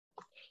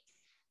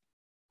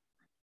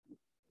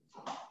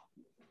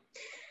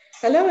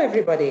Hello,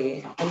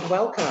 everybody, and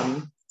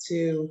welcome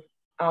to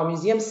our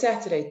Museum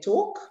Saturday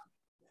talk.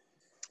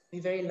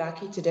 We're very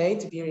lucky today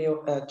to be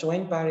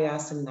joined by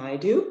Riason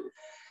Naidoo,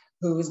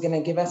 who is going to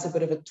give us a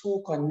bit of a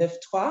talk on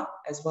neuf-3,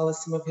 as well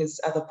as some of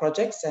his other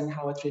projects and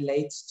how it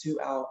relates to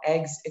our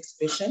eggs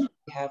exhibition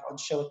we have on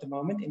show at the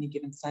moment, any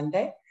given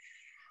Sunday.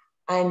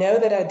 I know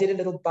that I did a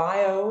little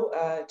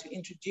bio to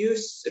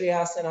introduce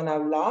Riason on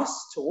our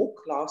last talk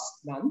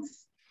last month,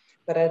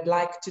 but I'd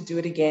like to do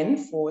it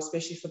again,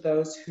 especially for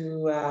those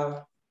who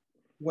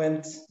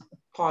weren't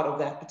part of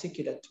that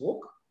particular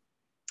talk.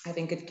 I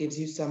think it gives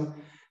you some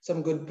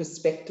good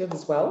perspective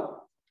as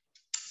well.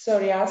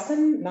 So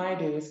Riason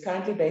Naidoo is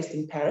currently based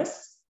in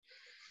Paris.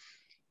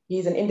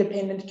 He's an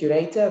independent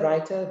curator,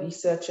 writer,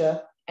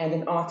 researcher, and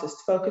an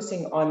artist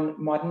focusing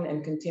on modern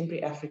and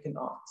contemporary African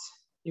art.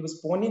 He was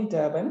born in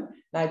Durban.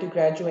 Naidoo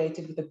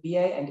graduated with a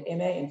BA and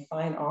MA in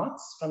Fine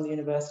Arts from the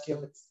University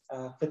of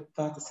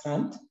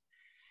Witwatersrand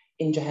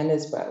in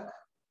Johannesburg.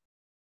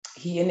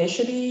 He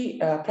initially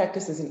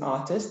practiced as an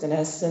artist and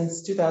has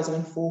since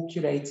 2004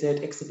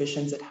 curated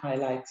exhibitions that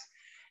highlight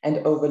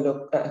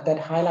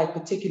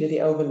particularly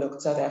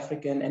overlooked South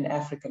African and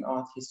African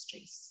art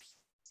histories.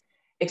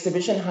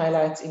 Exhibition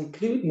highlights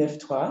include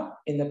neuf-3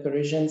 in the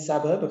Parisian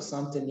suburb of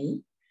Saint-Denis,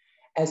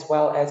 as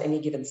well as Any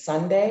Given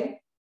Sunday,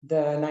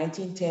 the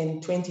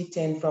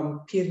 1910-2010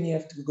 From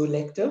Pierneef to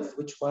Collective,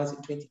 which was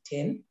in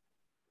 2010.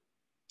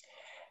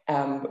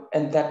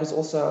 And that was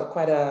also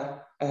quite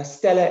a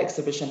stellar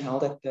exhibition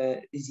held at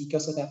the Ezekiel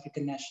South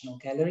African National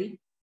Gallery.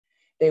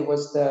 There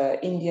was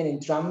the Indian in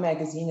Drum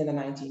magazine in the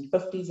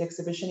 1950s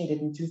exhibition he did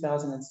in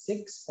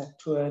 2006 that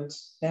toured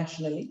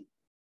nationally.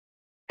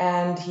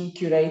 And he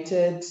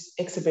curated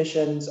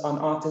exhibitions on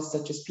artists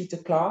such as Peter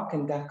Clark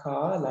in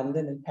Dakar,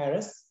 London, and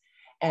Paris,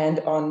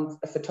 and on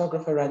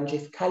photographer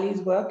Ranjith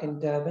Kali's work in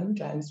Durban,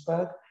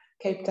 Johannesburg,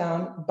 Cape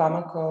Town,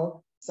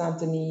 Bamako,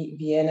 Saint-Denis,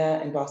 Vienna,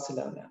 and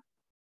Barcelona.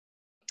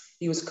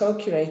 He was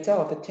co-curator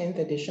of the 10th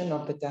edition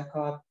of the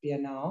Dakar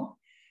Biennale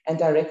and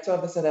director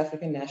of the South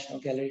African National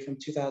Gallery from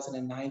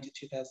 2009 to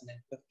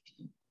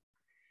 2015.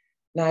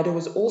 Naidoo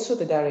was also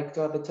the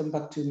director of the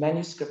Timbuktu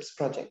Manuscripts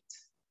Project,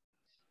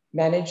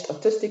 managed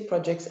artistic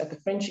projects at the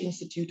French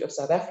Institute of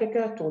South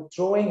Africa, taught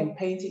drawing and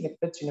painting at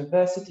Wits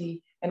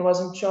University, and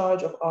was in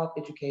charge of art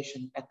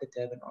education at the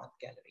Durban Art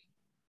Gallery.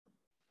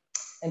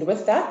 And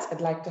with that, I'd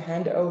like to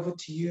hand over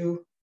to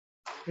you,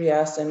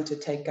 Riason, to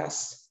take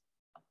us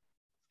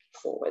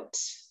forward.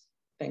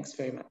 Thanks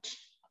very much.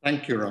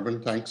 Thank you,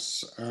 Robin.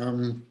 Thanks.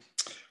 All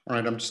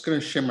right, I'm just going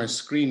to share my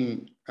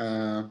screen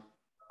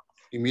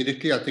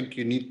immediately. I think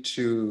you need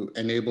to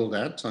enable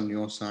that on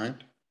your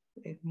side.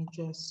 Let me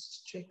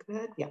just check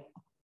that. Yeah.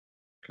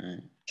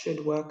 Okay.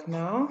 Should work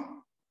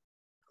now.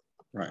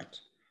 Right.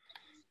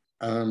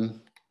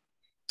 And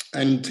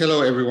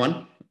hello,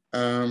 everyone.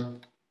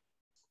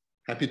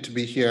 Happy to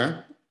be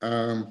here.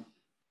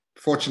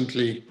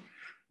 Fortunately,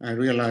 I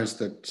realized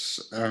that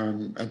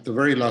at the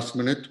very last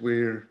minute,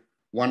 we're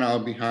 1 hour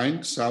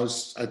behind. So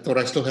I thought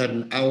I still had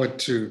an hour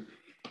to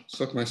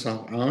sort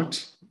myself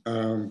out.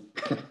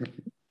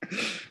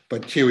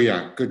 But here we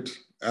are, good.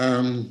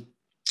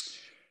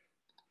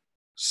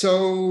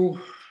 So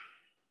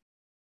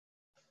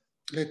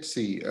let's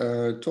see,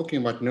 talking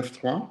about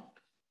neuf-3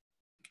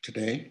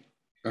 today.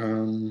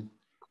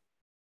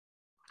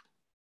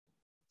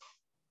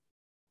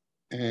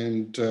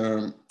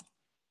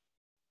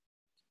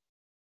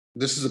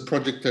 This is a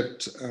project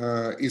that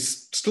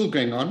is still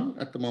going on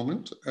at the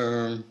moment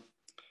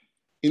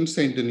in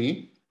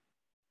Saint-Denis.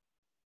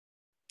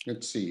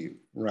 Let's see,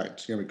 right,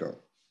 here we go.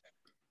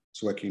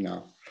 It's working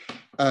now.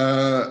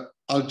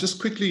 I'll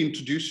just quickly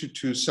introduce you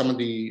to some of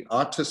the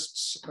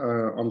artists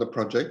on the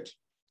project.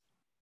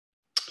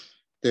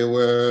 There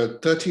were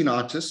 13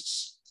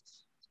 artists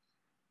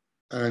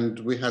and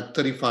we had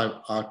 35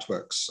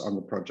 artworks on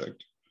the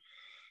project.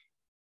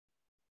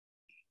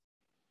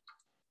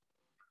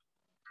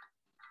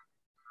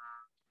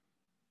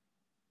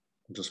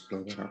 Just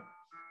blow that up.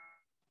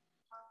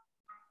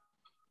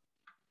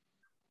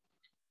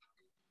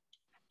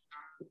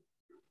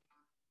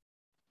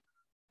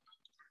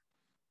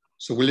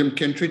 So William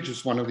Kentridge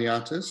is one of the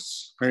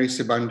artists, Mary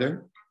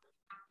Sibande,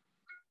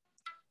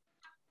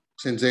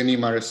 Saint-Denis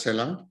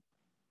Maricela,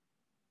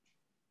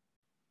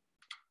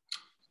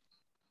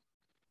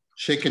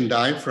 Sheikh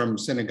Ndai from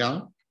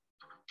Senegal,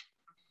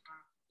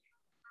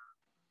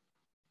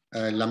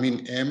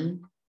 Lamine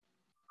M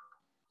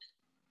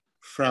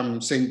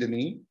from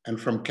Saint-Denis and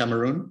from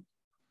Cameroon,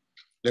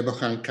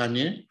 Lebohang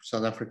Kganye,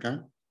 South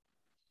Africa,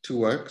 2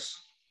 works.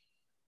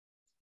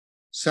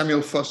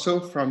 Samuel Fosso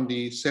from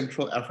the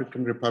Central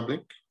African Republic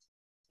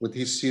with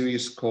his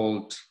series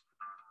called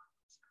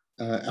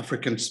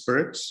African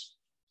Spirits.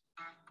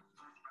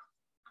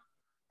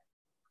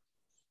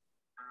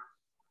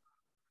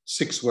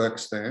 6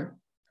 works there.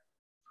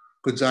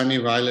 Kudzani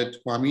Violet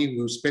Kwame,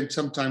 who spent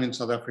some time in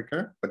South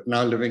Africa, but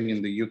now living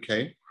in the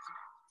UK.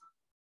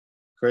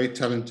 Very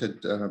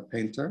talented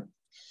painter.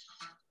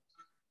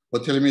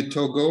 Otelemi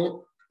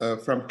Togo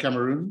from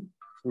Cameroon,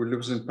 who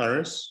lives in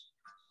Paris,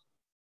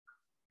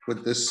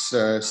 with this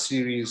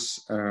series,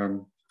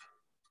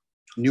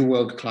 New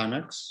World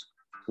Climax,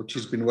 which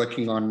he's been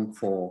working on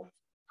for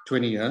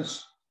 20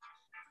 years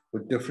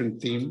with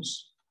different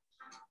themes.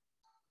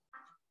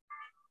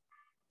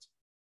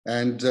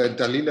 And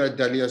Dalila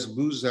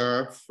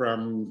Dalias-Bouza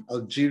from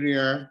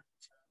Algeria,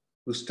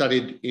 who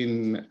studied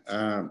in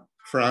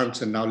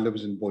France and now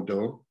lives in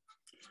Bordeaux,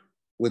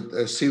 with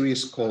a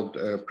series called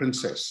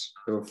Princess.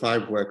 There were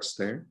 5 works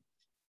there.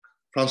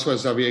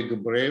 François-Xavier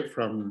Gebret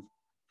from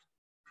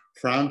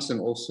France and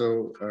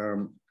also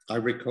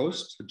Ivory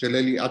Coast.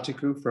 Jaleli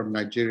Atiku from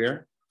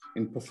Nigeria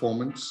in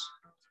performance.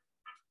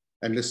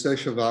 And Lester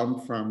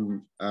Chevalme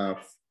from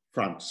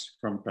France,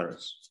 from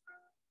Paris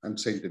and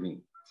Saint-Denis.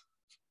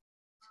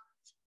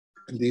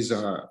 And these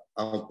are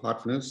our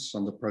partners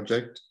on the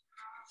project.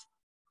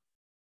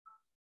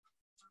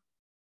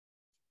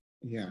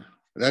 Yeah,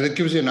 that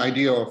gives you an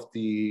idea of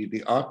the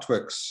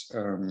artworks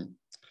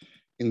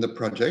in the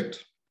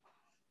project.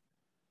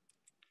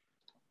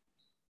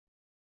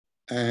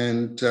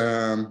 And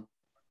okay,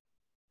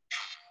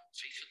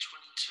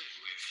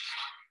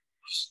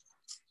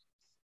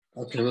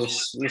 we'll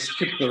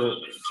skip the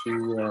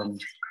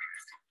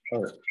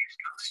oh,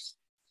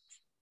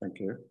 thank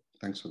you.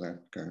 Thanks for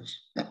that, guys.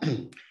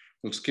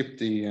 We'll skip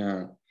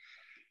the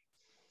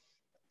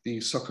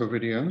soccer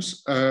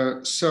videos.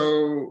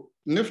 So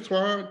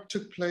neuf-3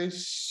 took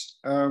place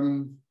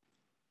from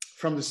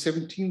the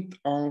 17th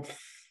of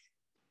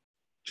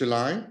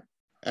July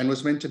and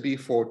was meant to be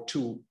for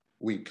 2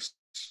 weeks.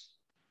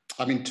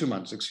 I mean, 2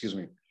 months, excuse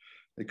me.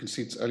 You can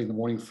see it's early in the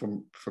morning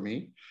for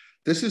me.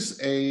 This is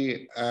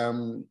a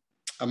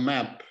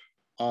map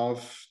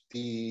of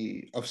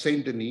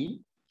Saint-Denis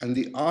and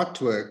the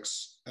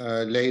artworks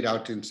laid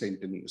out in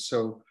Saint-Denis.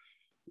 So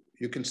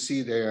you can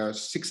see there are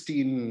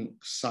 16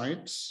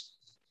 sites,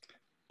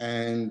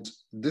 and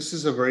this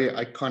is a very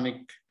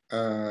iconic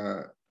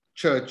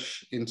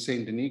church in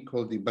Saint-Denis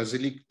called the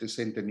Basilique de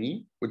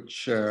Saint-Denis,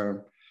 which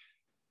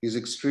is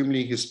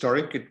extremely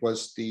historic. It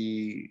was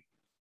the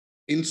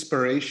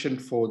inspiration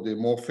for the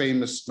more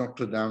famous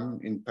Notre Dame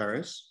in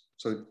Paris.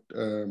 So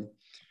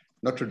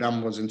Notre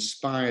Dame was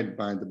inspired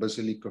by the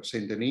Basilique of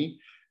Saint-Denis.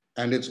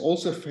 And it's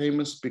also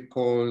famous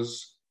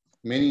because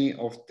many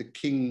of the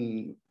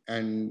king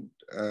and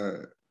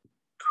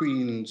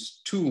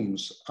queen's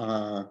tombs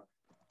are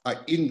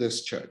in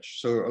this church.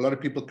 So a lot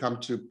of people come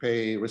to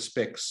pay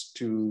respects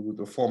to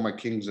the former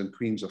kings and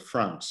queens of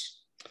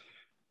France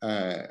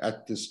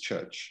at this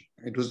church.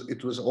 It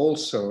was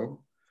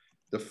also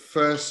the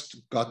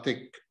first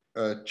Gothic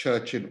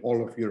church in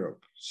all of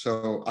Europe.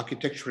 So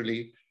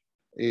architecturally,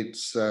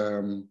 it's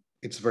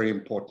very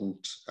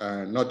important,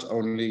 not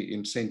only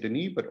in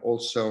Saint-Denis, but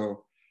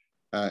also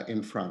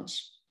in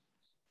France.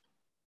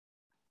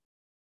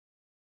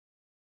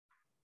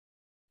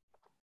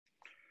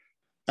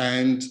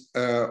 And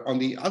on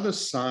the other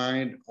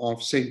side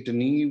of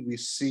Saint-Denis, we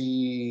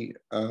see,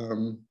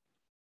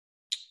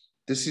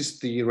 this is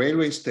the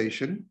railway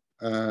station,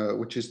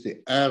 which is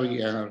the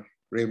Arrière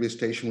railway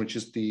station, which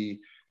is the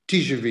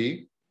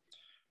TGV,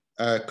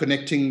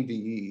 connecting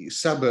the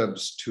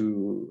suburbs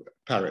to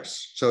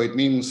Paris. So it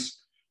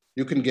means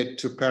you can get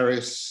to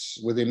Paris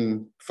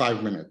within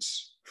 5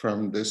 minutes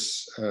from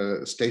this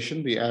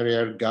station, the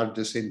Arrière Gare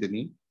de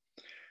Saint-Denis.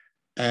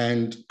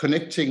 And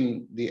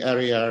connecting the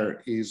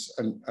Arrière is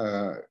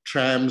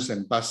trams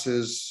and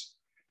buses,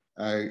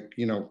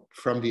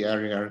 from the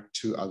Arrière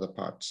to other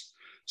parts.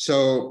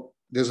 So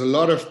there's a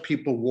lot of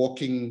people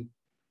walking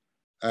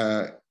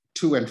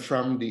to and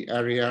from the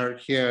Arrière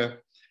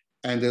here.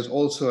 And there's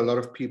also a lot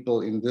of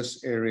people in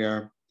this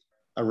area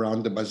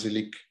around the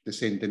Basilique de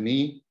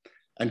Saint-Denis.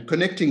 And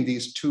connecting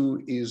these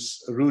two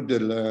is Rue de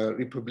la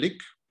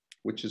République,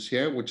 which is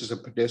here, which is a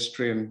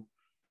pedestrian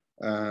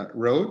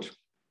road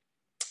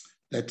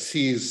that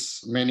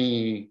sees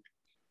many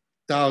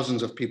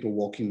thousands of people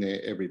walking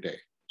there every day.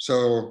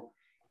 So,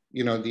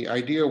 the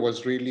idea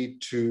was really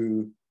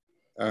to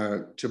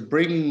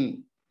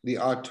bring the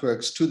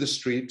artworks to the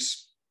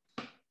streets,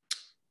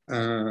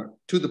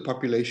 to the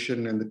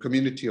population and the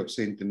community of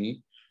Saint-Denis.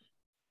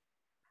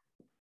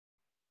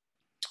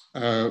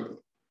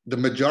 The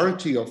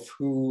majority of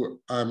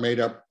who are made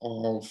up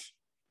of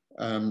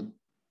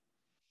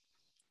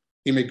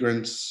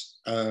immigrants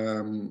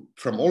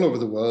from all over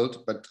the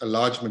world, but a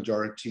large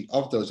majority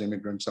of those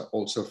immigrants are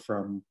also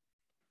from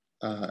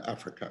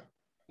Africa.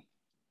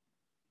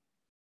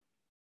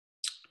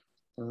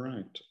 All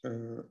right,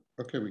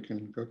 okay, we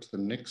can go to the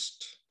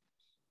next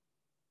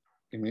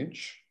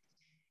image.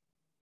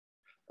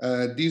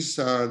 These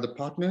are the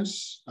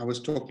partners I was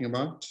talking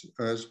about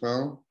as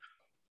well.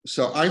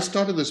 So I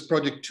started this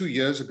project 2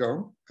 years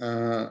ago.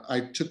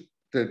 I took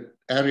the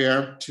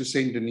Arrière to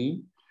Saint-Denis,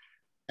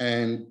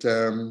 and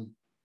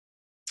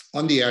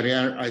on the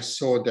Arrière, I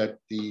saw that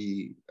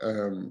the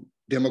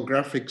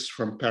demographics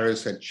from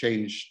Paris had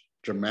changed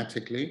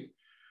dramatically.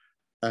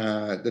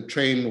 The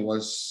train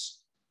was,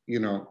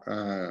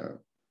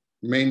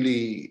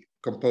 mainly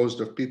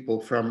composed of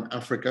people from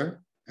Africa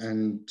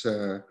and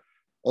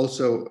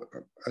also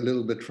a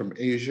little bit from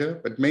Asia,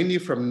 but mainly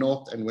from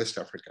North and West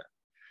Africa.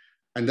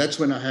 And that's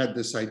when I had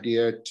this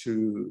idea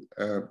to,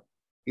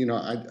 you know,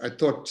 I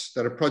thought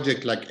that a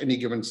project like Any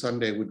Given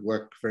Sunday would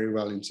work very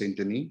well in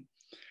Saint-Denis.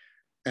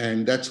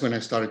 And that's when I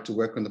started to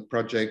work on the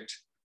project,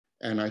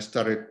 and I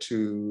started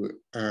to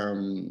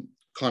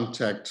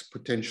contact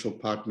potential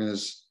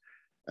partners.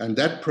 And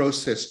that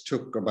process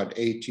took about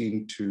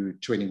 18 to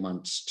 20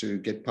 months to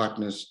get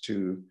partners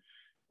to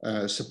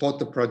support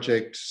the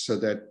project so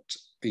that,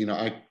 you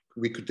know,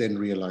 we could then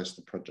realize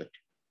the project.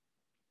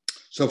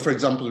 So for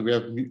example, we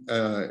have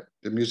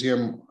the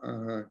museum,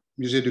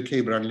 Musée du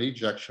Quai Branly,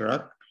 Jacques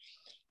Chirac,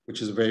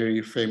 which is a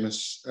very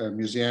famous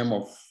museum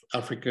of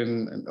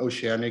African and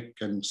Oceanic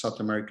and South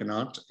American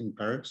art in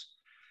Paris.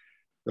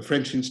 The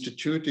French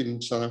Institute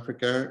in South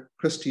Africa,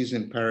 Christie's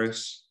in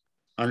Paris,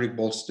 Heinrich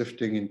Bol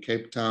Stiftung in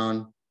Cape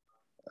Town,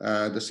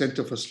 the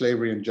Center for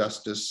Slavery and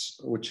Justice,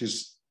 which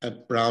is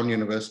at Brown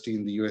University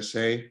in the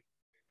USA,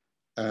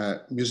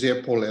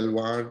 Musée Paul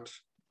Eluard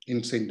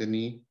in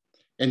Saint-Denis,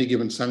 Any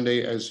Given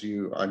Sunday, as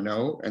you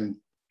know, and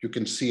you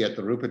can see at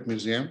the Rupert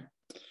Museum.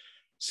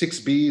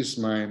 6B is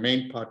my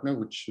main partner,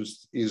 which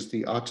is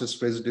the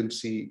artist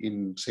residency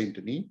in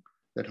Saint-Denis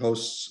that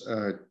hosts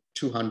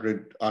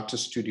 200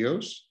 artist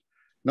studios,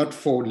 not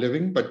for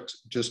living, but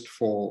just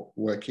for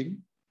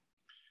working.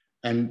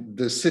 And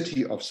the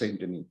city of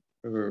Saint-Denis,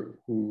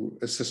 who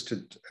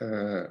assisted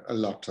a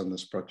lot on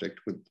this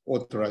project with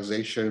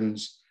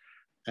authorizations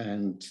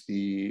and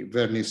the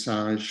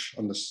vernissage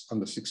on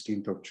the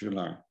 16th of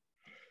July.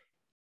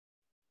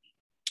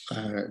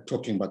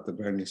 Talking about the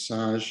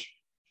vernissage.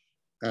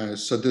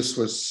 So this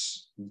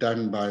was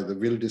done by the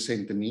Ville de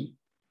Saint-Denis.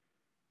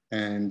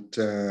 And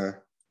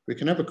we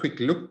can have a quick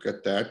look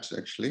at that,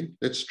 actually.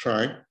 Let's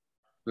try.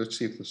 Let's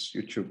see if this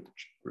YouTube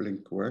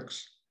link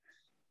works.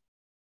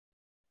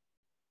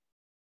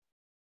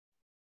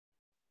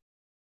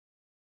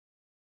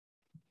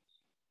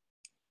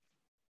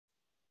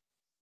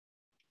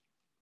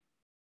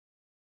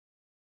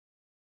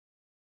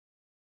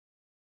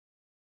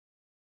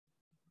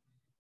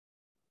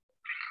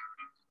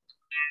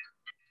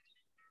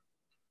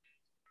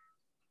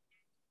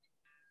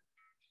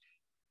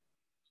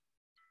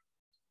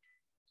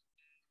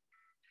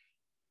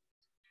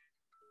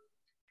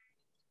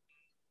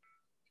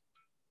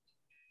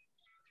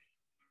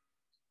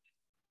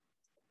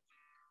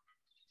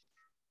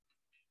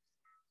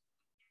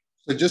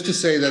 So just to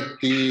say that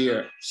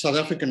the South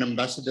African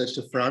ambassador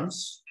to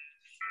France,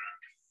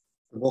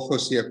 Bogo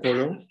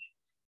Siakolo,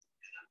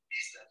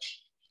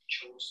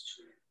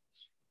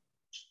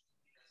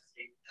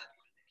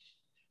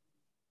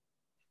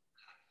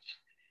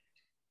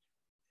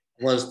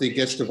 was the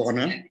guest of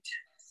honor.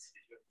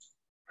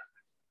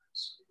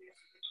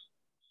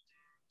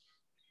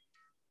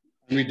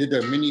 And we did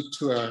a mini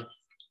tour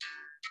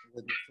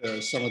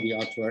with some of the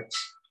artworks.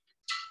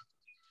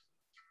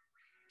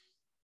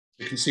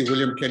 You can see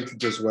William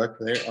Kentridge's work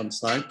there on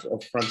site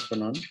of Frans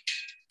Fanon.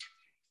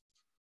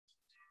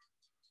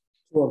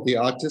 Two of the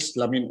artists,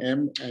 Lamin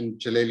M and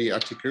Jaleli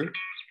Atiku.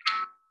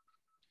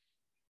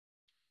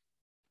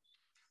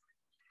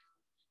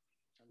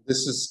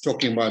 This is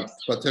talking about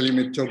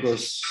Barthélemy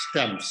Togo's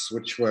stamps,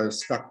 which were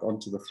stuck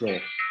onto the floor.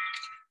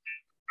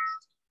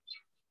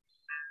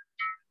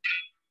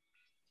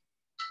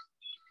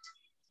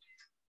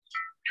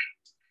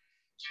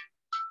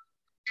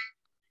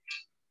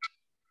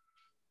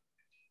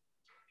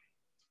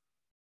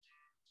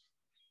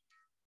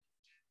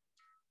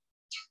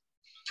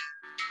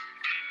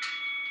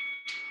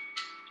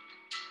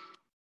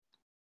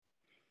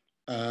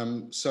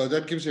 So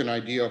that gives you an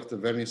idea of the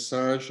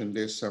vernissage, and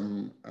there's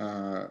some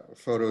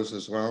photos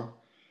as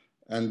well.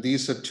 And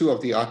these are two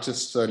of the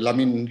artists,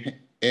 Lamin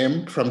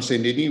M from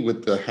Saint-Denis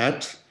with the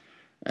hat,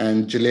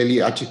 and Jaleli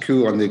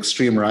Atiku on the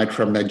extreme right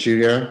from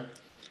Nigeria,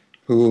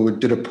 who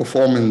did a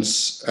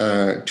performance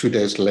 2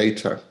 days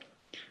later.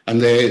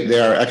 And they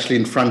are actually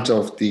in front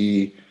of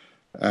the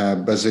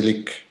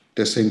Basilique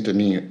de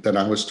Saint-Denis that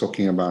I was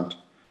talking about.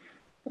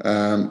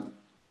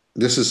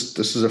 This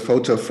is a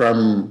photo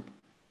from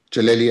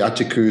Jaleli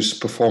Atiku's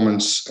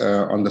performance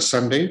on the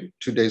Sunday,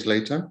 2 days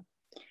later.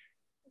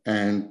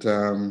 And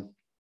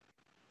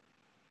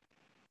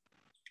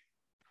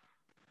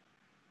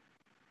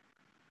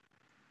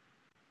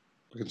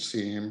you can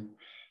see him.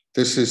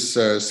 This is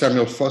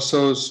Samuel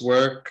Fosso's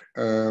work,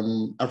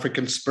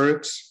 African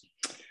Spirits.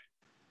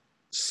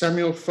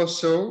 Samuel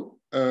Fosso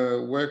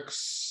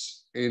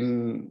works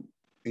in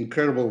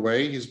incredible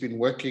way. He's been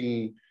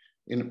working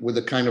with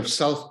a kind of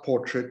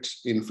self-portrait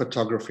in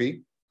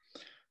photography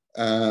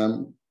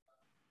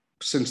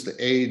since the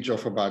age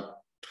of about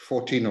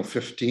 14 or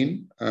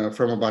 15,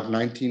 from about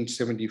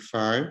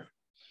 1975.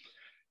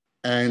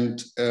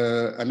 And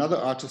another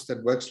artist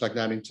that works like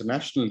that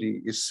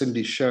internationally is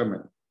Cindy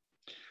Sherman.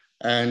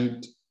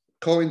 And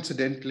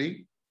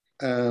coincidentally,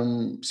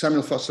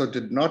 Samuel Fosso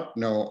did not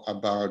know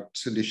about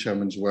Cindy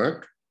Sherman's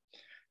work.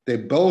 They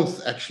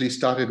both actually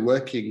started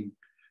working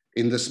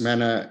in this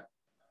manner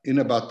in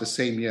about the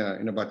same year,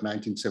 in about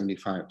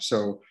 1975.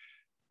 So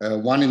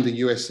one in the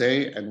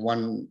USA and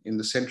one in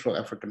the Central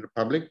African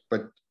Republic,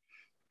 but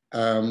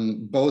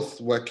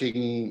both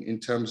working in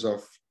terms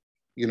of,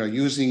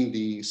 using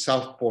the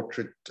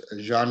self-portrait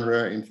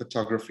genre in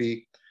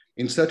photography,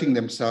 inserting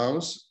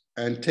themselves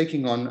and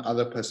taking on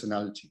other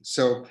personalities.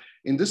 So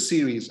in this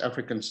series,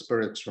 African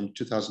Spirits from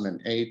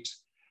 2008,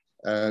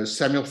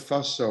 Samuel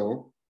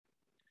Fosso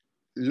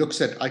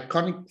looks at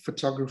iconic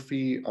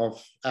photography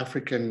of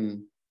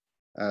African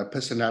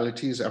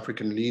personalities,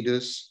 African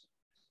leaders,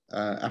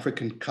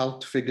 African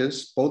cult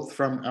figures, both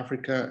from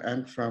Africa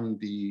and from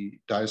the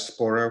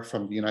diaspora,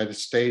 from the United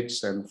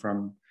States and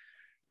from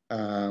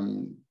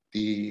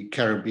the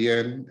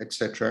Caribbean,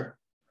 etc.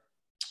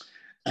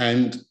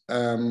 And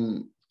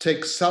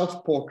take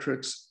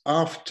self-portraits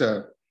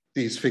after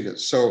these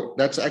figures. So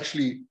that's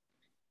actually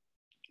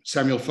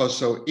Samuel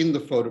Fosso in the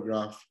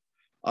photograph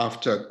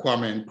after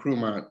Kwame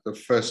Nkrumah, the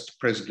first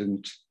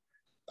president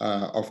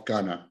of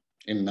Ghana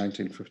in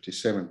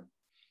 1957.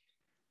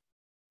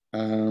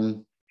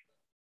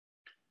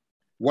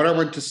 What I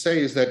want to say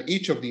is that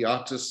each of the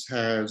artists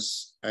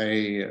has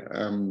a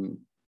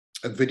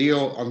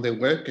video on their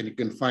work, and you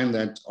can find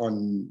that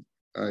on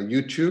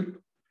YouTube.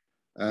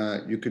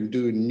 You can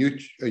do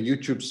a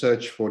YouTube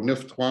search for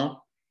neuf-3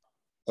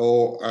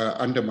 or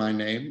under my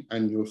name,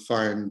 and you'll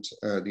find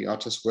the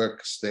artist's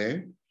works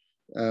there.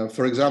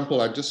 For example,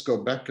 I just go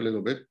back a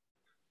little bit.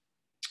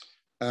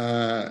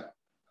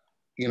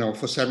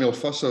 For Samuel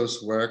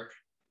Fosso's work,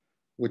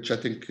 which I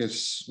think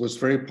was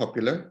very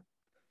popular.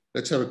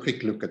 Let's have a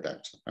quick look at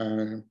that.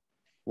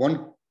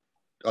 We'll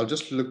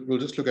just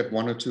look at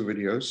one or two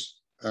videos.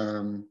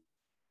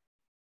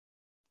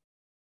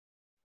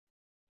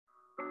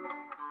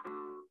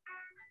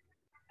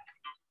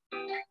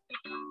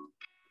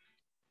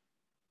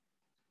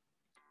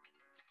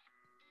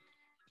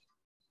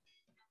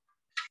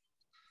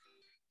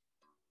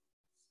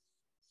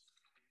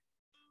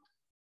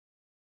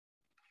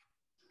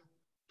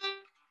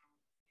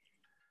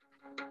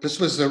 This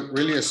was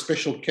really a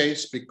special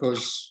case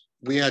because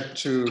we had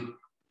to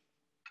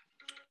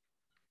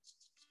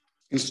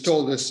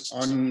install this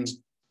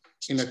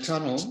in a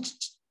tunnel,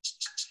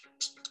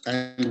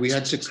 and we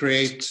had to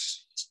create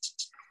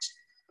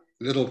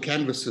little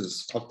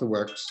canvases of the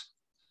works.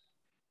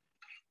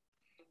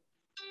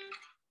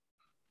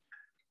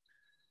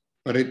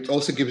 But it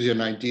also gives you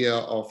an idea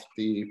of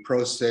the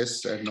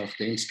process and of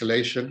the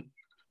installation.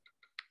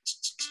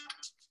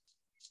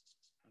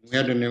 We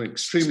had an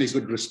extremely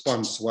good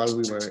response while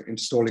we were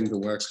installing the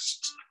works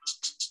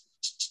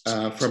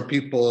from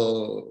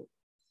people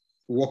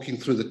walking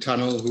through the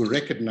tunnel who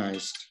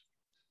recognized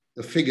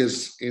the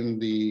figures in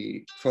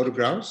the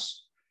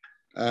photographs.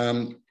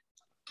 And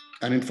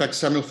in fact,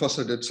 Samuel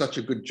Fosso did such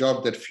a good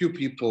job that few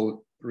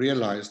people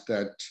realized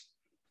that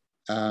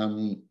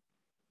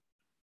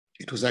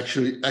it was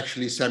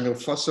actually Samuel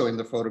Fosso in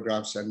the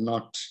photographs and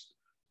not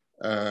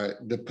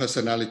the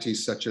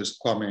personalities such as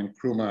Kwame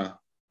Nkrumah,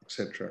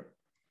 etc.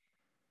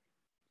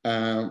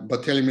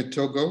 Barthélemy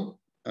Togo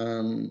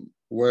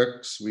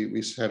works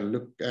we had a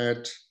look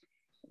at.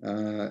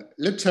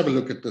 Let's have a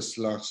look at this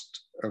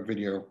last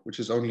video, which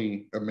is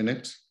only a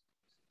minute,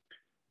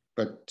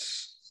 but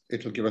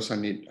it'll give us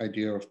an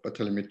idea of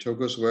Barthélemy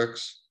Togo's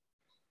works.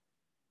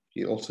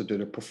 He also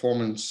did a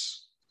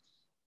performance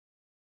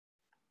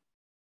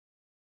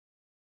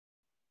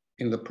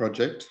in the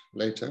project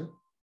later.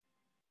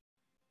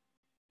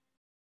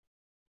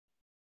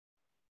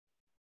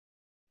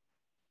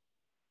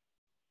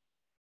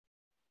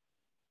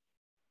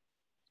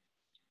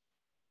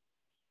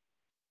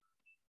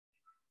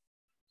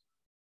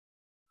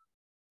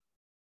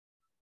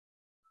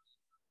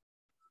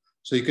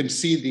 So you can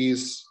see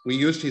these, we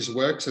used his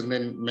works and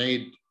then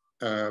made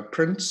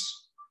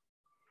prints,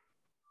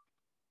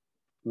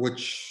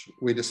 which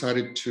we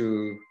decided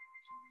to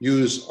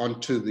use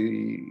onto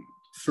the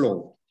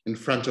floor in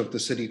front of the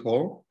City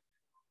Hall,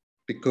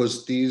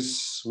 because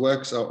these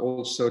works are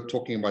also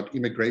talking about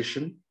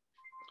immigration.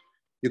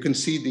 You can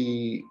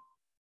see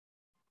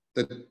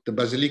the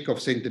Basilica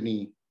of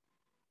Saint-Denis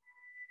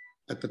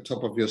at the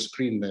top of your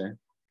screen there.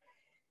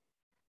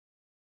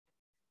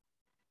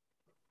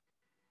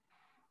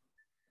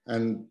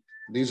 And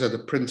these are the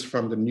prints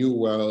from the New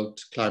World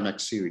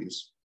Climax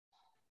series.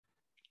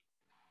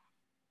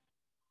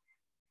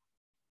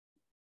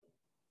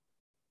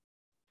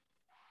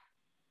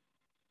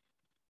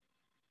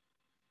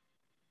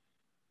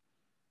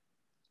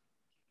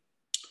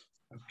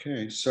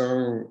 Okay,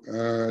 so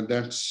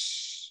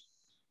that's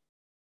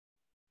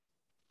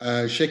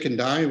Shake and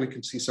Die. We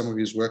can see some of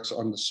his works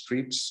on the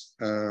streets.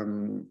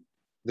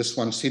 This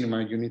one, Cinema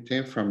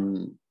Unité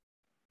from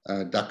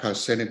Dakar,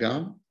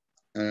 Senegal.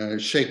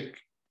 Sheikh,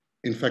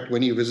 in fact,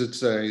 when he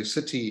visits a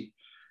city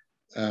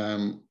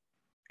in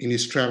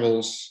his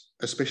travels,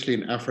 especially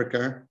in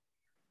Africa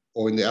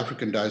or in the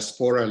African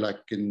diaspora,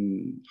 like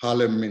in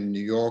Harlem in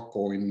New York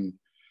or in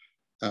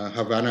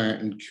Havana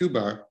in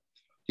Cuba,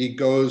 he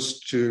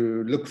goes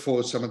to look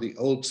for some of the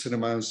old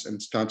cinemas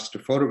and starts to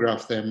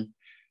photograph them,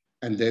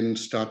 and then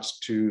starts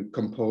to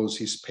compose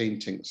his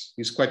paintings.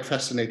 He's quite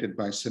fascinated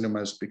by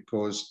cinemas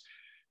because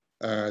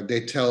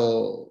they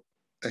tell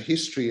a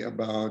history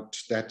about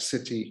that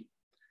city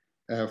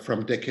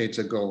from decades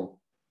ago,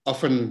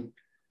 often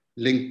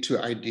linked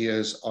to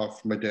ideas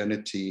of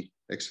modernity,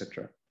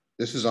 etc.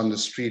 This is on the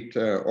street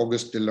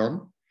Auguste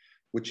Delon,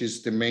 which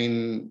is the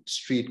main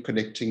street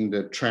connecting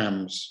the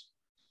trams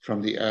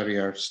from the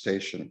area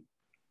station.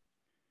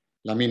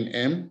 Lamine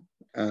M,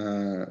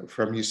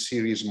 from his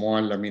series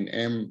Moi, Lamine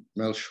M,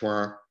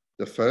 Melchoir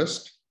I.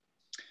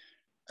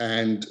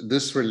 And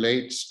this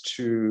relates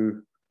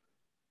to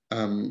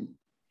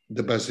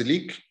the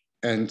basilique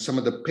and some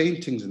of the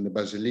paintings in the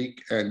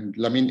basilique. And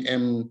Lamine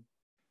M,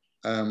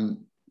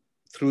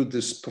 through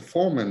this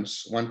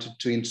performance, wanted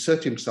to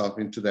insert himself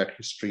into that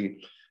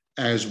history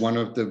as one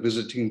of the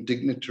visiting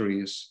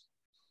dignitaries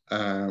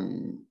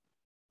to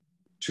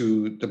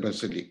the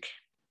basilique.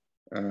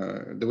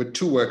 There were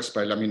 2 works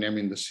by Lamine M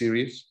in the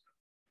series,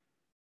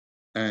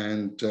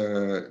 and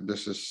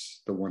this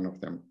is the one of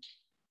them.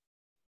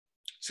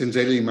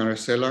 Cinzelli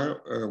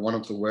Maricela, one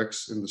of the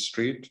works in the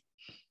street.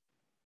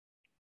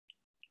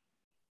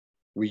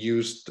 We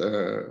used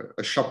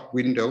a shop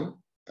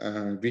window,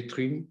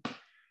 vitrine,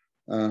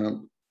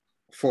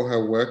 for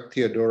her work,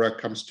 Theodora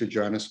Comes to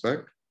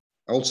Johannesburg.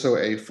 Also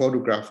a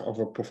photograph of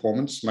a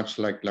performance, much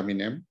like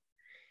Lamine M.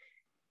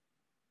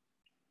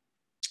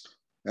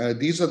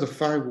 These are the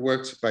 5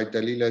 works by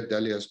Dalila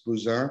Dalias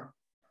Bouzar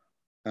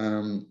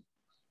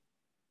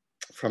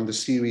from the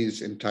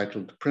series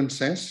entitled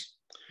Princess.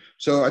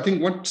 So I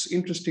think what's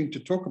interesting to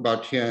talk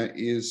about here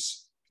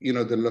is, you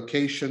know, the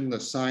location, the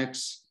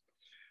sites,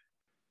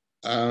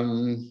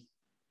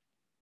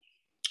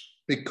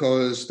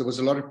 because there was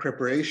a lot of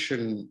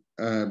preparation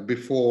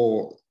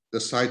before the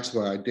sites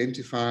were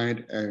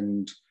identified,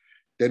 and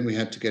then we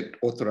had to get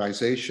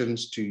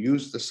authorizations to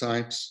use the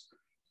sites,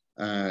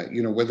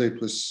 you know, whether it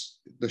was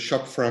the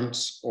shop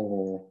fronts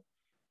or,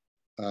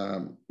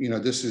 you know,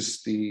 this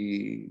is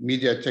the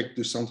Médiathèque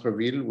du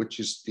Centre-Ville, which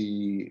is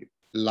the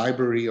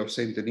library of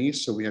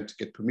Saint-Denis, so we had to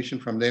get permission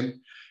from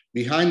them.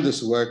 Behind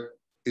this work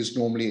is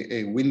normally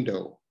a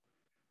window.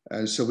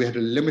 So we had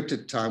a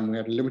limited time. We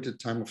had a limited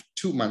time of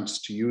 2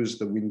 months to use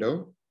the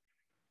window.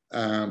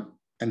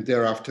 And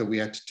thereafter, we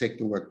had to take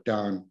the work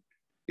down.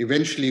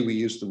 Eventually, we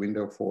used the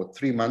window for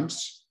 3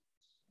 months.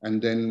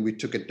 And then we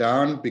took it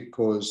down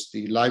because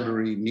the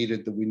library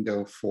needed the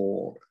window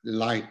for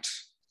light.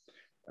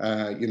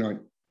 You know,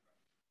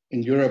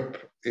 in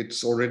Europe,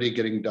 it's already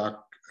getting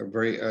dark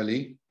very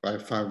early, by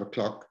 5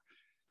 o'clock.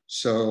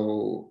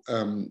 So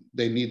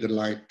they need the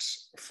light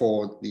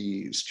for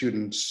the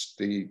students,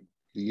 the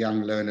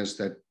young learners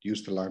that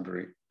use the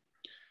library.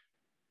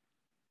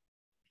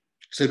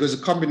 So it was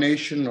a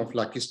combination of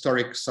like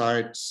historic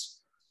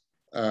sites,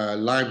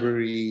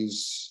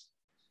 libraries,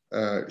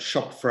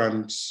 shop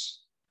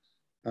fronts.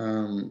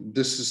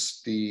 This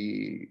is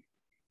the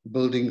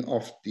building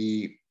of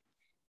the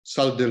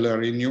Salle de la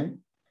Réunion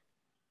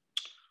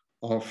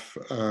of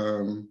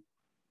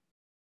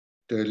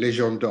the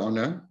Légion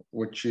d'Honneur,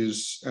 which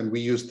is, and we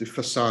used the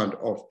facade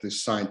of the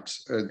site,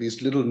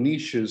 these little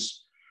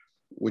niches,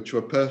 which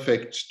were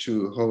perfect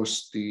to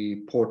host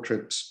the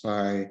portraits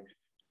by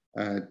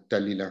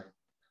Dalila.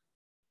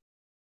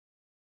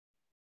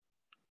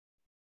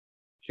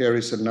 Here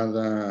is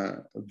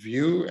another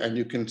view, and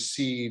you can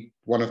see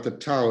one of the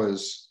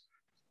towers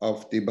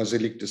of the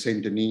Basilique de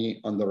Saint-Denis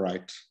on the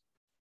right.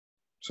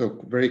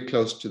 So very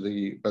close to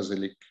the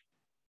basilique.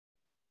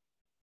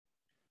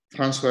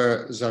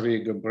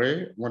 François-Xavier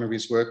Gebret, one of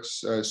his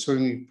works,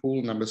 Swimming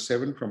Pool number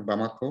 7 from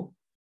Bamako.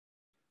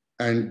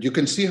 And you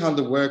can see how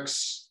the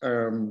works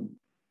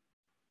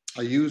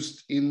are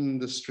used in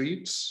the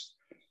streets,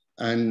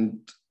 and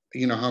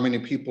you know how many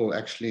people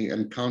actually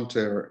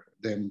encounter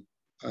them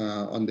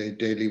on their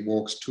daily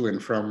walks to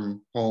and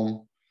from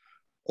home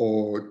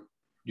or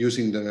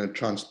using the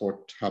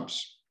transport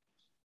hubs.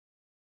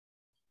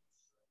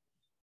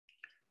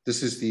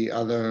 This is the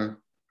other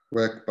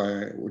work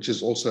by, which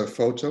is also a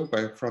photo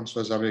by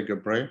François-Xavier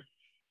Gebret,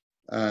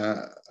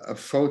 a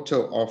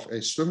photo of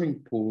a swimming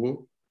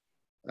pool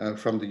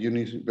from the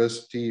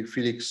University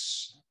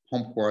Félix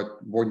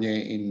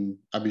Houphouët-Boigny in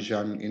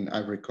Abidjan in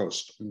Ivory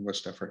Coast in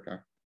West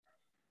Africa.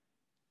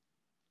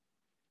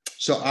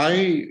 So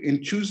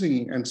in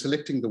choosing and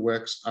selecting the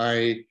works,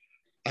 I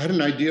had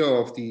an idea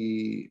of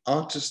the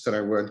artists that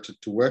I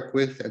wanted to work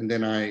with, and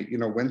then I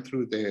went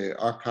through their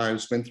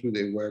archives, went through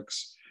their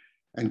works,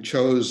 and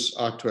chose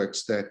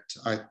artworks that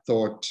I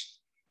thought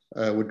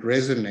would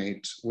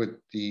resonate with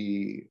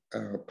the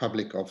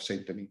public of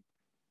Saint-Denis.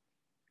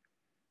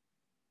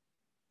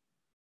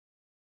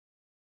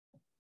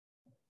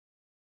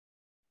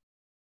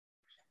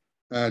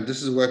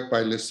 This is work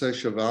by Le Sœur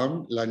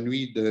Cheval, La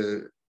Nuit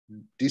de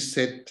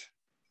 17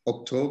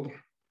 Octobre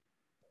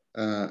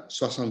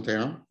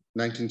 61,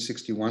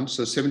 1961,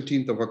 so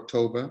 17th of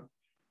October,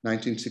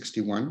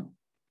 1961.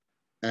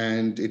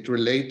 And it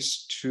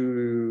relates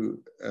to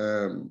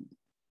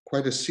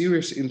quite a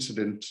serious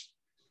incident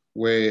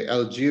where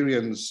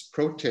Algerians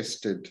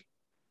protested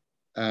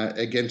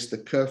against the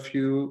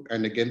curfew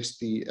and against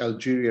the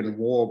Algerian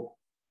war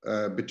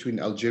between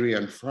Algeria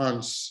and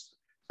France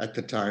at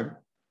the time,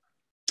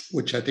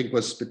 which I think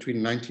was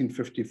between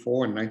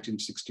 1954 and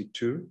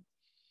 1962.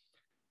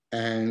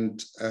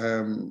 and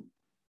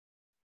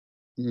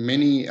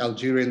many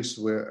Algerians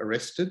were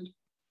arrested.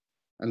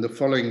 And the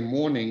following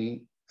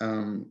morning,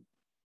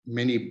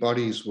 many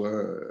bodies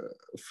were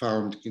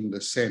found in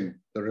the Seine,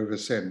 the River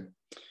Seine.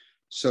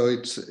 So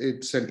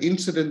it's an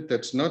incident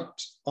that's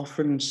not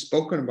often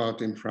spoken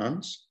about in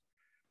France,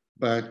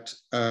 but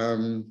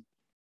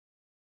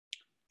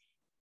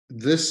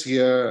this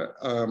year,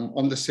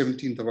 on the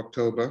 17th of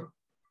October,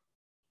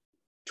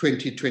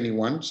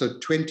 2021, so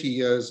 20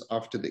 years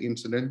after the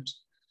incident,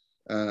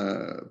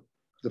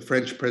 the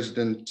French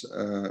President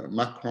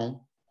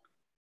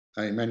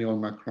Emmanuel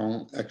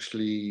Macron,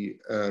 actually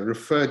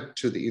referred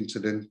to the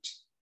incident,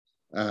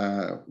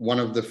 one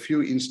of the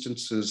few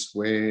instances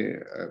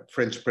where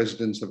French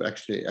presidents have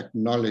actually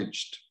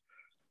acknowledged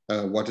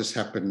what has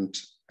happened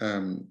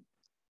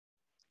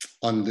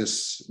on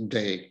this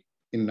day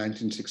in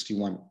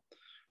 1961.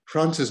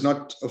 France has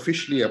not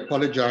officially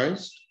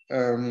apologized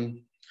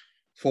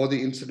for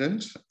the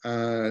incident.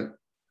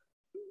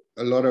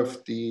 A lot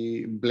of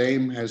the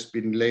blame has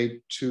been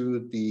laid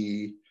to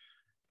the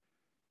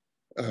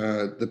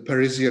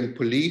Parisian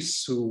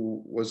police,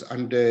 who was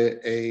under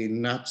a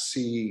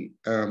Nazi,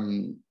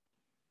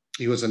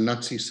 he was a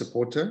Nazi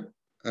supporter,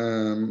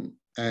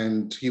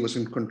 and he was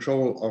in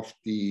control of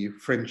the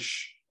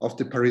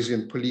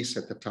Parisian police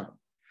at the time.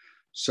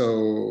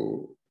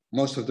 So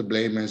most of the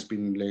blame has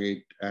been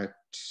laid at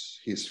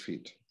his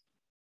feet.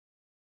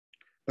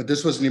 But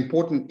this was an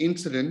important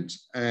incident,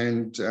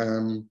 and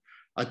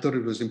I thought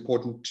it was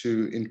important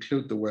to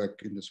include the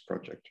work in this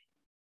project.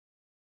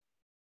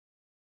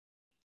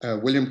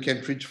 William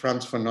Kentridge,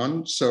 Frantz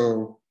Fanon.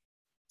 So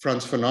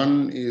Frantz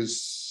Fanon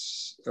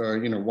is,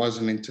 was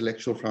an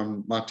intellectual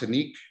from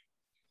Martinique,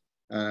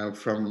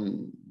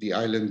 from the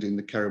island in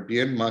the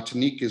Caribbean.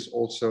 Martinique is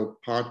also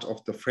part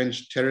of the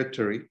French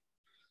territory.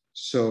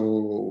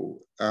 So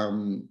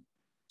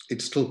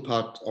it's still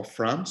part of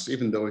France,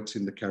 even though it's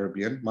in the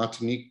Caribbean.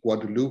 Martinique,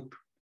 Guadeloupe,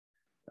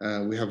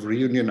 we have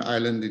Reunion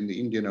Island in the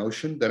Indian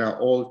Ocean that are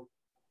all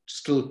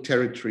still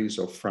territories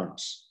of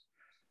France.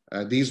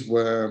 These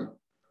were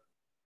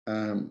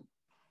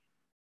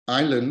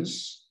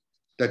islands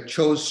that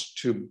chose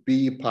to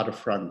be part of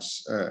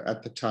France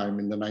at the time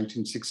in the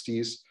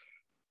 1960s,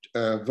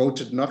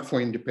 voted not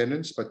for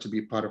independence, but to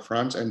be part of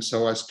France, and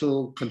so are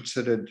still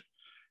considered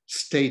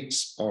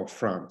states of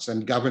France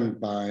and governed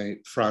by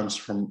France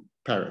from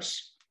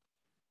Paris.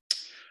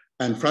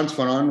 And Frantz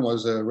Fanon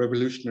was a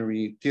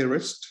revolutionary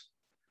theorist.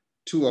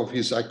 Two of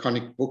his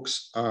iconic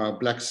books are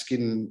Black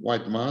Skin,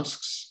 White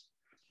Masks,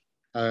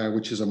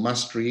 which is a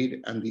must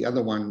read, and the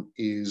other one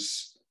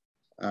is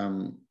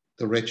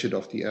The Wretched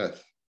of the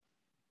Earth.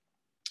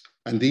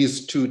 And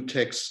these two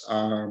texts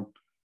are,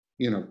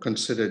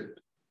 considered,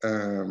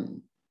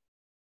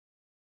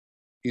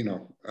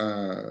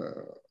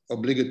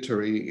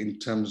 obligatory in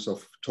terms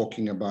of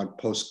talking about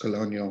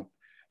post-colonial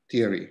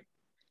theory.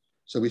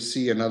 So we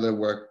see another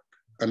work,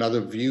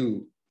 another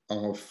view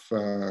of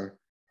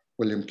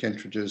William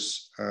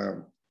Kentridge's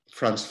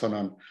Frantz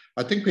Fanon.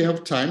 I think we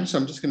have time, so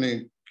I'm just going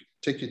to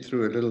take you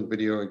through a little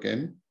video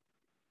again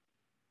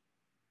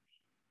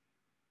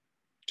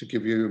to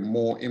give you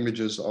more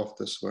images of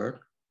this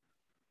work.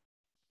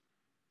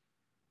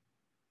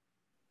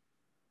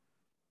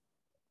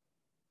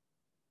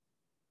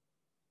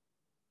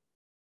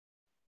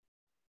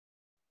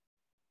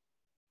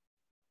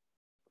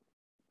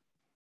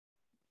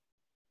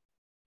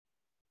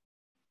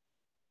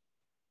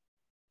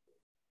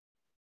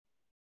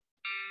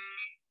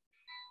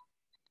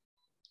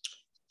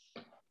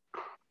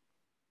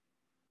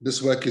 This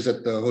work is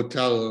at the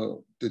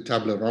Hotel de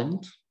Table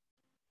Ronde.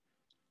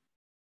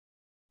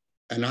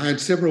 And I had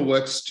several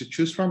works to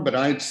choose from, but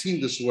I had seen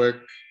this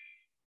work,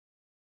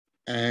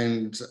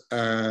 and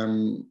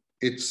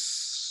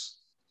it's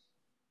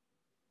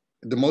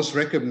the most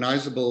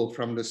recognizable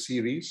from the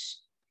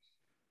series.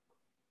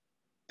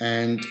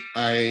 And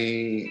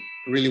I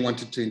really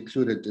wanted to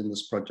include it in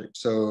this project.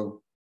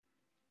 So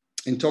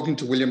in talking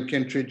to William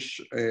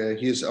Kentridge,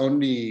 his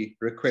only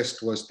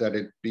request was that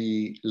it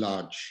be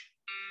large.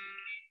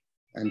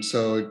 And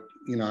so,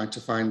 I had to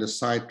find a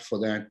site for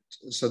that.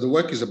 So the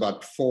work is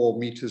about 4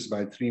 meters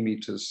by 3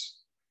 meters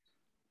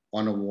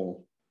on a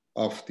wall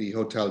of the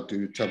Hotel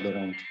du Table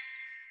Ronde.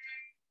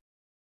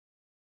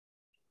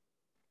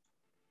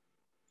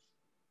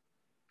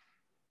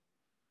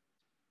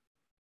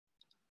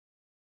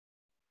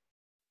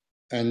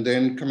 And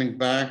then coming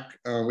back,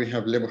 we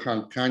have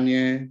Lebohang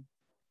Kganye.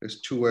 There's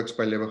 2 works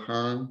by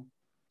Lebohang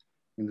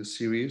in the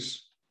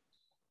series.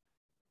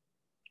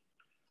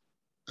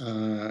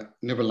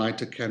 Never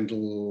Light a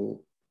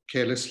Candle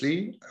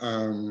Carelessly.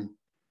 And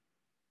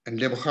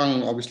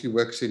Lebohang obviously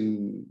works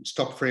in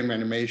stop frame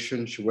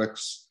animation. She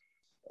works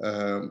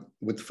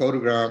with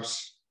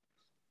photographs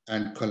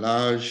and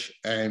collage.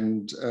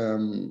 And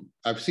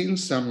I've seen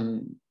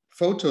some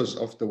photos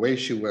of the way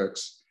she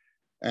works.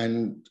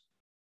 And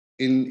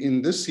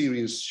in this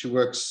series, she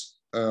works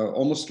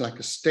almost like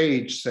a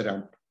stage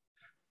setup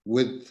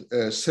with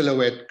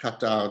silhouette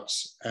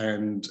cutouts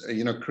and,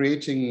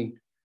 creating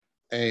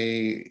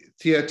a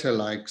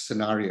theater-like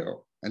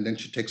scenario, and then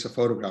she takes a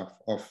photograph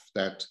of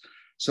that.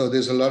 So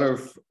there's a lot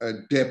of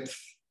depth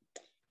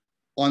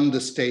on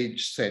the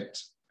stage set,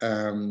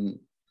 and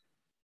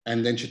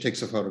then she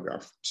takes a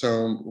photograph.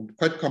 So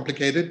quite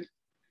complicated,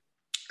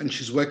 and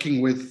she's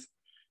working with,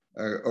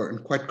 or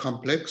quite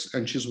complex,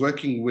 and she's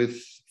working with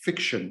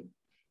fiction.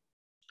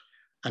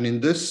 And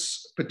in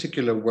this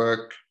particular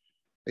work,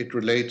 it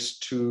relates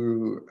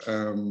to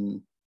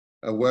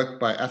a work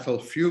by Athol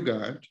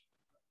Fugard,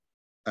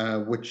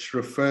 which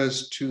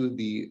refers to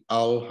the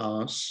Owl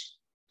House,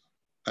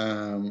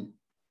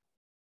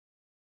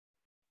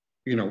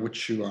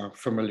 which you are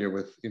familiar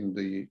with in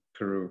the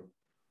Karoo.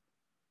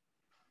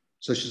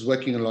 So she's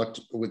working a lot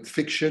with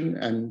fiction,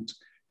 and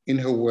in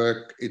her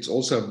work, it's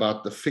also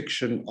about the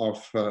fiction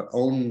of her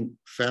own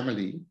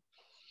family,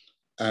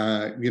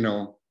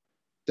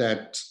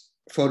 that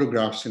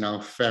photographs in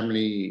our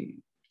family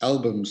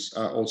albums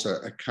are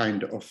also a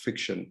kind of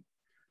fiction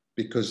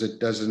because it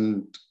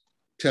doesn't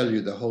tell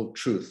you the whole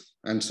truth.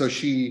 And so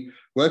she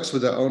works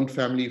with her own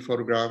family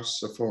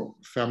photographs, for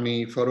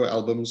family photo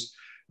albums,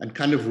 and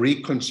kind of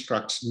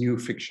reconstructs new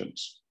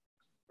fictions.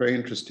 Very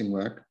interesting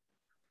work.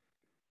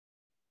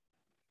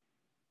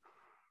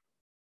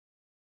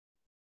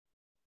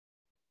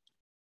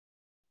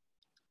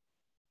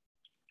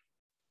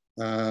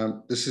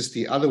 This is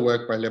the other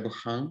work by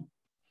Lebohang,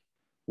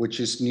 which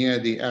is near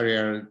the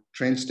area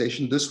train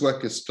station. This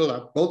work is still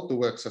up. Both the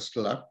works are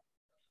still up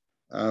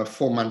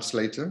 4 months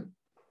later.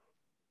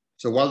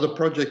 So while the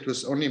project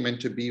was only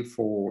meant to be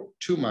for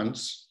 2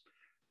 months,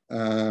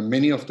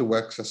 many of the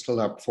works are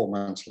still up 4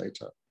 months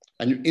later.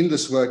 And in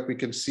this work, we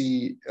can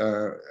see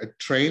a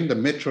train, the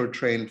metro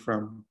train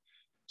from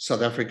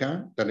South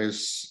Africa, that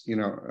is,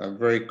 a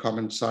very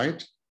common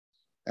sight,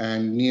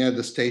 and near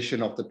the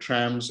station of the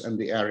trams and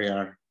the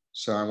area.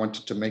 So I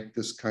wanted to make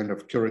this kind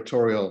of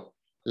curatorial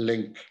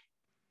link.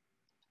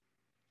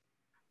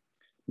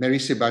 Mary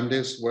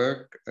Sibande's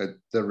work,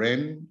 The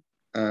Wren,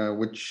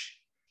 which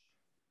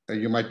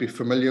you might be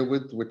familiar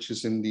with, which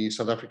is in the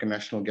South African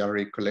National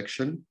Gallery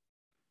collection.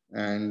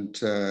 And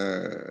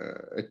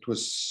it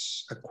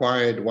was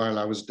acquired while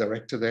I was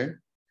director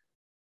there.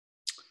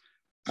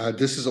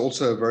 This is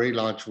also a very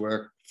large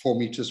work, 4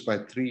 meters by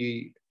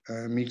 3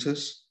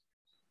 meters.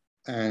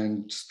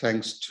 And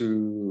thanks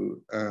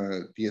to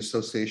the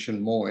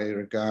association Mo A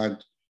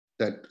Regard,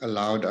 that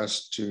allowed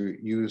us to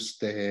use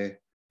their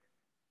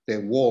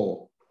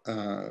wall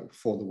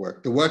for the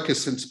work. The work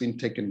has since been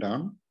taken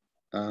down.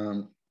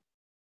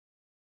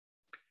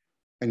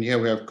 And here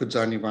we have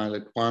Kudzani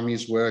Violet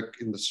Kwami's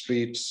work in the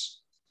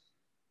streets.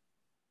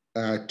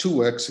 2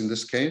 works in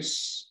this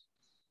case.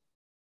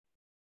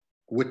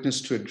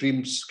 Witness to a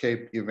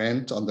Dreamscape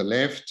event on the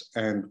left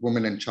and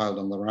Woman and Child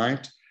on the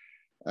right.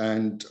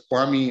 And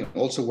Kwami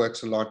also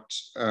works a lot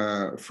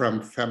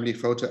from family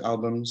photo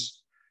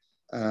albums.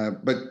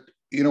 But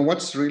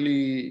what's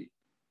really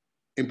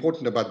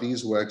important about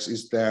these works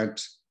is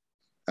that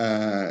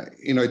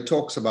it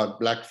talks about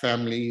Black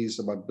families,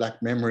 about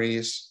Black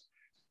memories,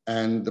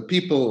 and the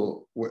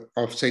people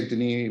of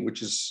Saint-Denis,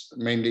 which is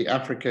mainly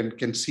African,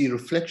 can see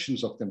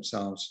reflections of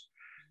themselves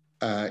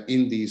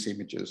in these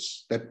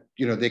images that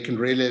they can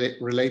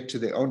relate to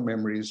their own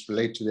memories,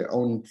 relate to their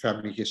own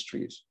family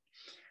histories.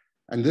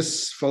 And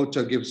this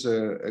photo gives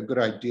a good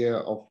idea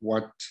of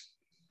what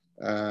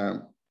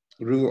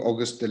Rue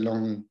Auguste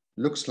Delon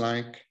looks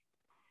like,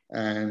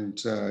 and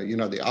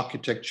the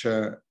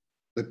architecture,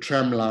 the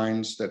tram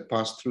lines that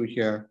pass through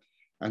here,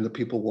 and the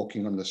people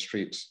walking on the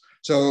streets.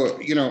 So,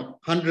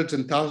 hundreds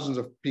and thousands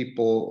of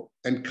people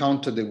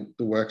encounter the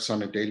works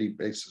on a daily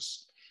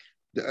basis.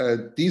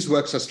 These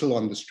works are still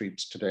on the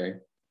streets today.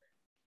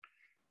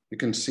 You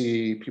can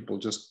see people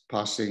just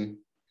passing.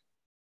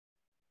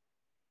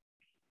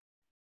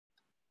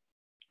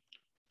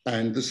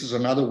 And this is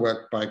another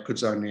work by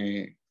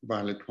Kudzani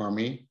Violet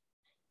Kwami,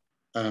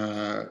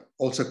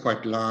 also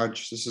quite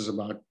large. This is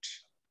about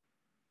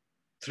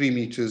 3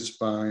 meters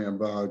by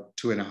about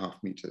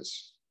 2.5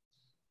 meters.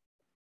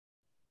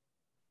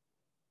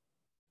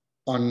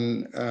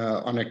 On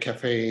a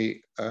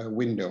cafe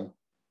window,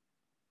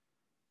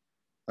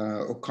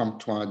 au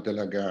comptoir de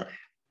la gare.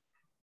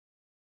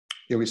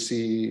 Here we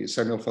see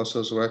Samuel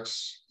Fosso's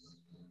works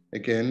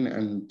again,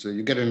 and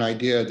you get an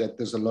idea that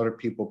there's a lot of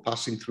people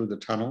passing through the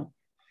tunnel.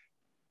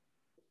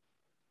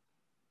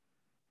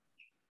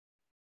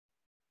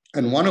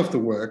 And one of the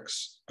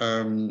works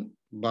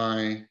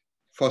by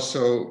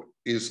Fosso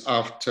is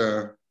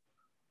after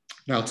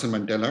Nelson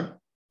Mandela.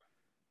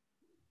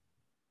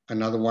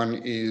 Another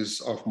one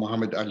is of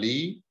Muhammad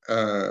Ali,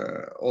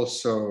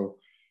 also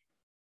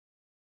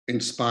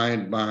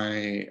inspired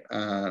by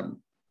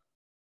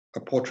a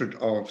portrait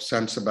of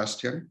San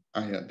Sebastian.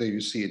 There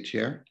you see it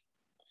here.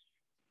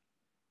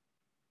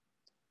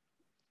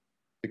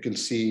 You can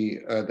see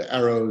the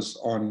arrows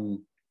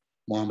on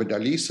Muhammad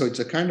Ali. So it's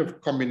a kind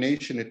of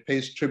combination. It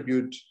pays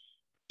tribute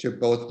to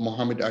both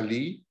Muhammad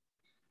Ali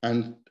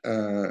and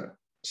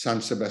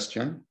San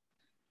Sebastian.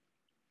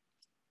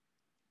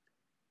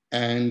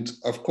 And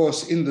of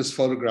course, in this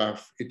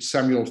photograph, it's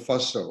Samuel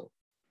Fosso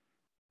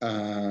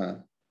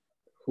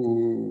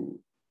who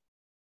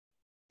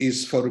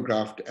is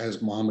photographed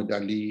as Muhammad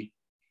Ali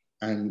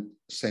and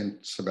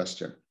Saint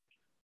Sebastian.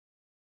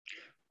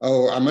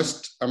 Oh, I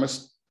must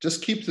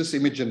just keep this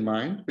image in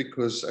mind,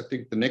 because I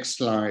think the next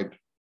slide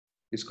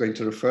is going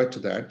to refer to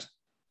that.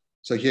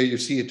 So here you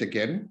see it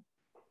again.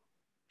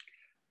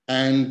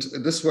 And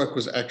this work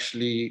was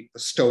actually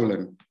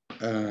stolen.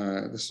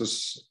 This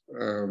was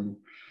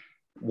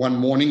one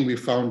morning we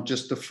found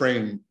just the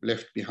frame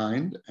left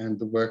behind, and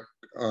the work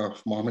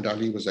of Muhammad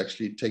Ali was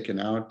actually taken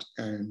out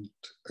and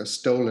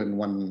stolen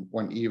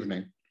one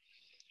evening.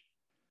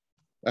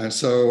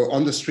 So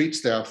on the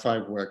streets, there are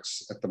 5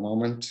 works at the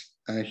moment.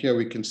 Here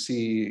we can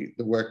see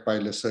the work by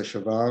Le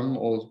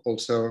Cheval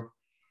also.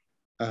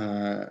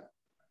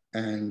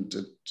 And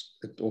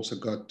it also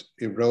got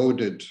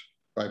eroded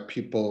by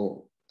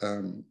people,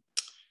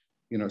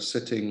 you know,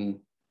 sitting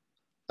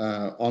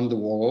on the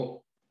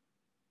wall.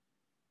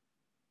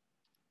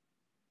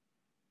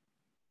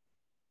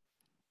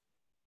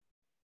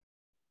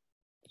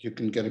 You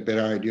can get a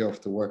better idea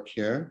of the work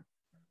here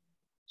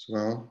as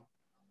well,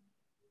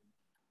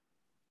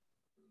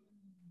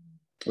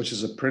 which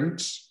is a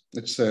print.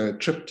 It's a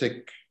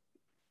triptych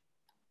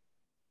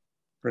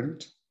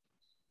print.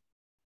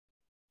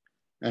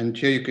 And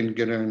here you can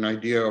get an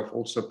idea of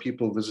also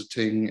people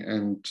visiting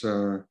and,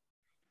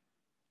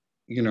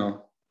 you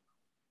know,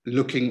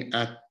 looking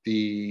at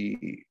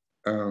the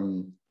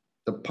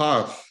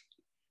path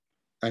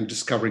and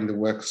discovering the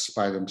works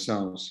by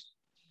themselves.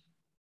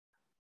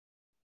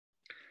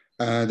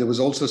 There was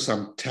also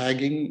some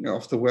tagging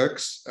of the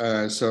works.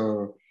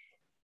 So,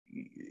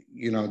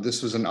 you know,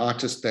 this was an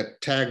artist that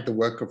tagged the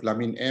work of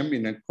Lamine M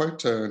in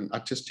quite an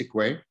artistic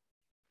way.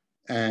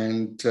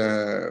 And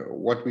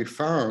what we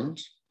found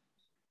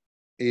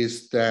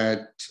is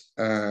that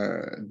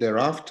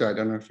thereafter, I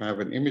don't know if I have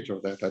an image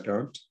of that, I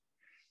don't,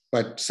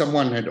 but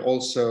someone had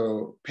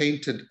also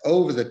painted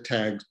over the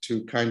tag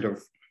to kind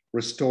of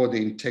restore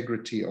the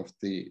integrity of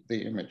the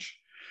image.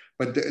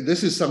 But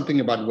this is something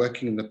about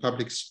working in the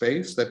public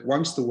space, that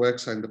once the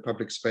works are in the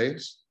public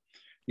space,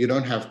 you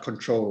don't have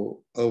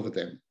control over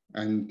them.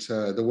 And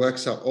the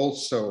works are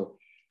also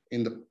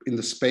in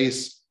the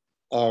space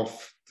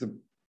of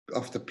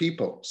the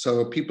people.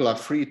 So people are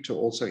free to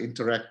also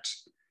interact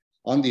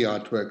on the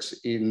artworks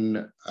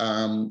in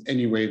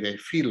any way they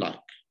feel like.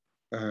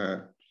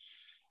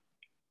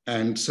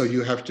 And so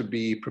you have to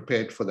be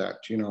prepared for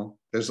that, you know.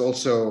 There's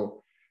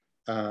also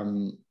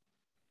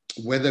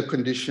weather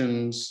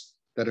conditions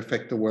that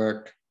affect the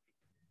work.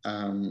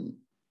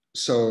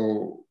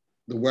 So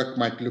the work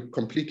might look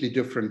completely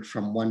different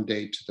from one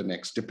day to the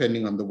next,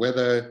 depending on the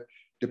weather,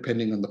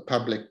 depending on the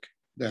public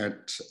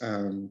that,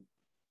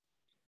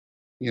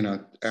 you know,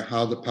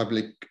 how the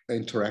public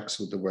interacts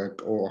with the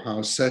work, or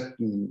how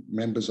certain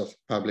members of the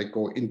public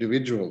or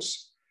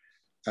individuals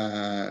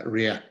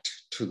react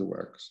to the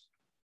works.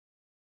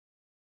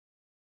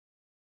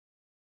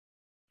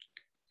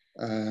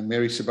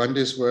 Mary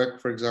Sibande's work,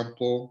 for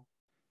example,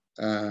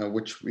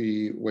 which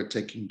we were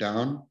taking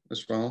down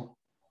as well,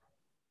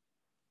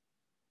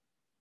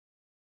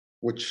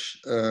 which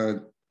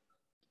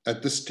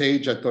at this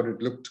stage, I thought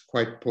it looked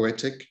quite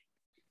poetic.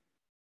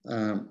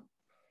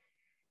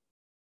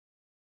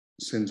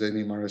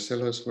 Saint-Denis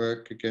Maricelo's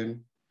work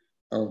again.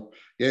 Oh,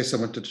 yes, I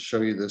wanted to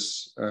show you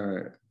this,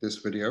 this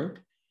video.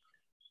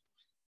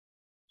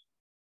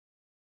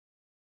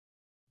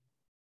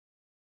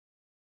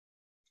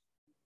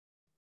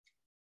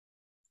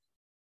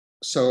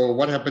 So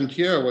what happened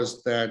here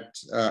was that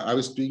I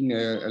was doing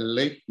a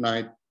late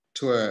night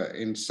tour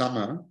in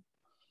summer,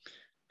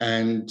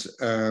 and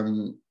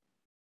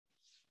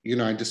you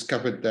know, I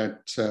discovered that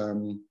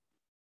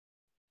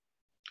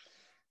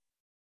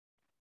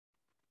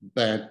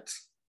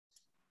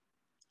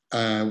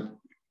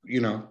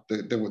you know,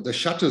 the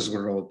shutters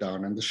were rolled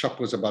down and the shop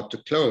was about to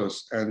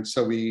close, and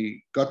so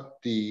we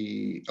got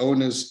the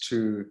owners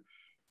to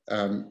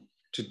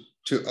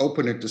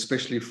open it,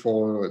 especially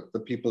for the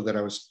people that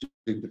I was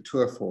doing the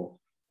tour for.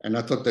 And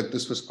I thought that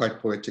this was quite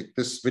poetic.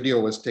 This video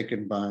was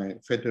taken by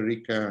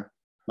Federica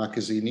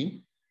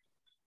Marchezzini,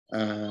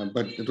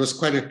 but it was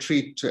quite a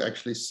treat to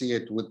actually see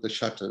it with the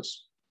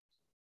shutters.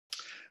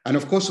 And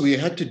of course, we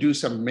had to do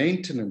some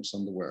maintenance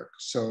on the work.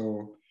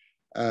 So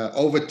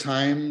over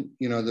time,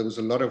 you know, there was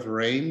a lot of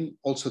rain.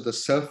 Also, the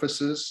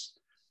surfaces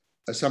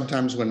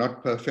sometimes were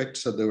not perfect.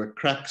 So there were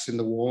cracks in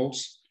the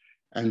walls.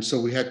 And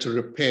so we had to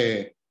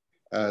repair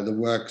the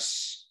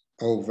works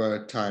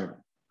over time.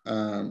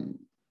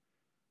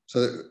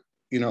 So,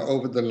 you know,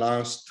 over the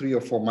last 3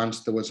 or 4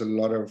 months, there was a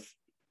lot of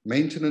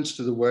maintenance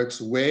to the works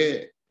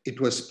where it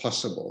was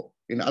possible.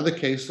 In other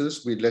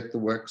cases, we let the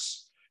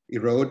works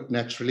erode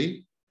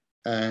naturally.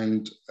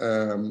 And,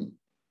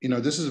 you know,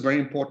 this is a very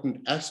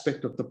important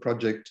aspect of the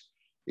project,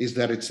 is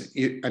that it's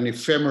an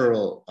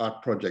ephemeral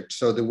art project.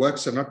 So the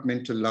works are not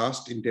meant to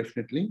last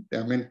indefinitely.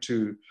 They're meant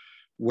to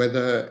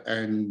weather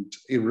and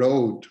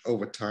erode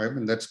over time.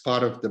 And that's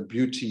part of the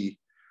beauty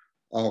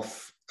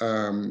of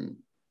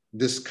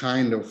this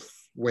kind of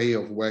way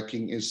of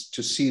working, is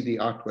to see the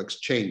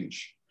artworks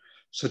change.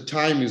 So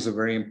time is a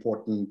very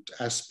important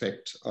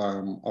aspect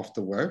of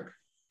the work,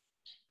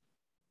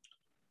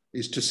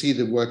 is to see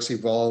the works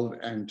evolve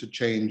and to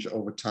change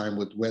over time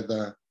with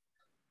weather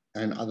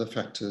and other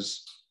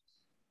factors.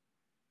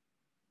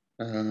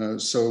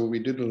 So we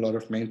did a lot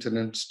of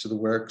maintenance to the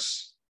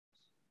works.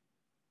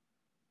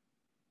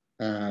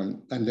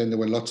 And then there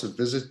were lots of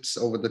visits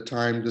over the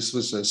time. This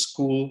was a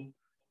school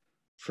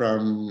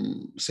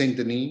from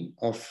Saint-Denis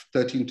of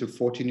 13 to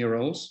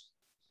 14-year-olds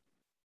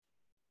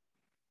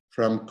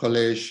from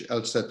Collège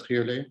Elsa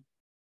Triolet.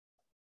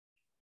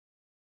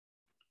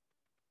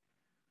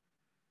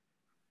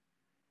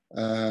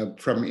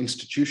 From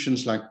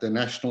institutions like the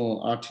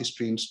National Art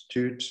History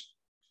Institute,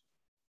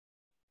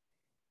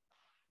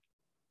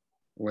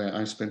 where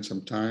I spent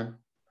some time,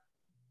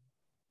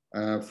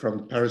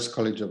 from Paris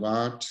College of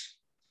Art,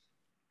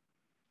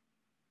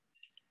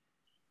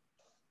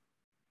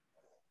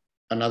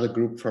 another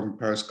group from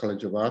Paris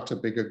College of Art, a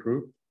bigger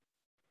group.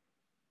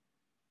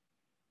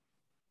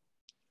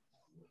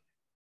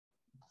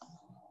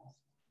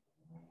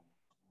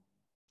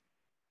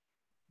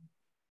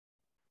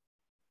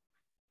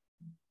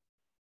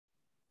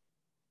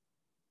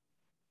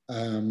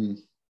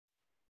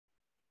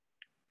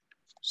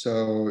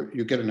 So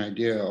you get an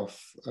idea of,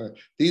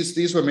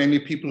 these were mainly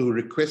people who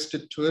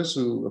requested tours,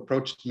 who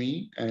approached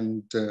me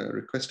and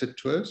requested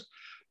tours.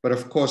 But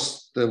of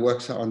course, the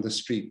works are on the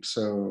street.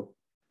 So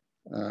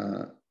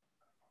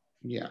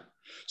yeah.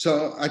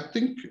 So I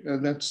think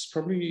that's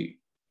probably,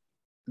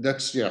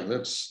 that's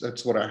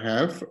what I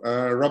have.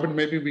 Robin,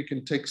 maybe we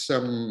can take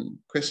some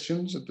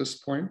questions at this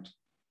point.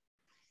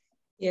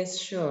 Yes,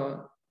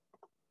 sure.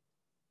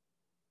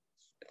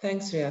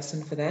 Thanks,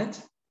 Riason, for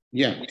that.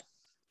 Yeah.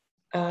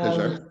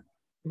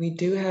 We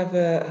do have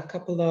a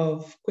couple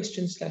of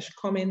questions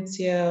 / comments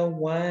here.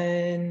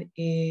 One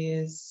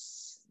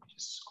is,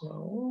 just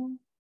scroll.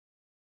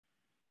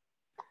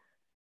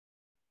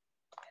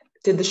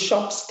 Did the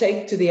shops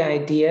take to the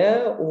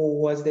idea,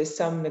 or was there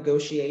some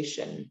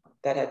negotiation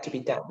that had to be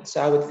done? So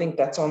I would think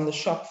that's on the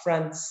shop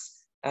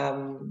fronts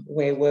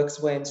where works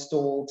were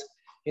installed.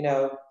 You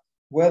know,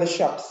 were the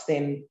shops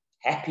then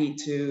happy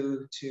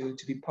to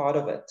be part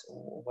of it,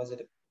 or was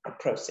it a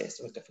process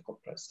or a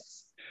difficult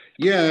process?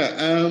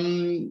 Yeah,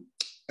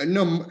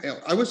 no,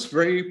 I was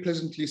very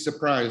pleasantly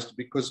surprised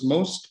because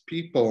most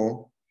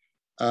people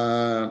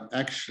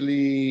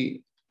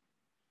actually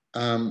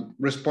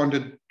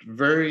responded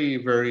very,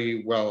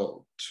 very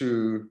well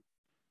to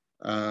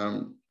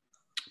the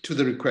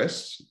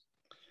requests,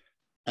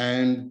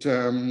 and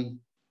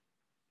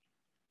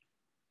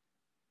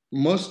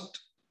most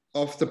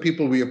of the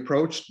people we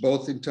approached,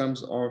 both in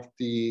terms of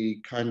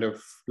the kind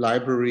of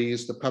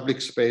libraries, the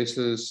public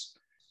spaces,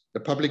 the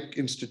public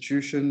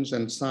institutions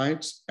and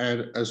sites,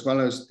 and as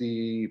well as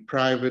the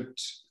private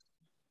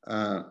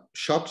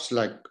shops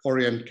like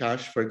Orient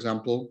Cash, for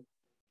example,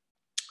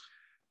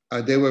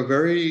 they were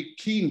very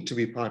keen to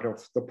be part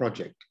of the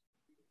project.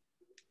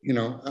 You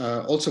know,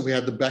 also we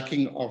had the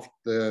backing of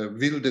the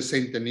Ville de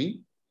Saint-Denis,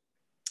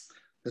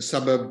 the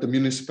suburb, the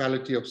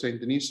municipality of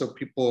Saint-Denis. So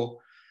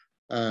people,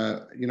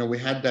 you know, we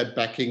had that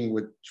backing,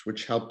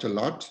 which helped a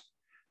lot.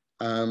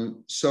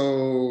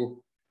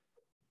 So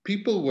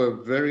people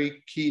were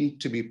very keen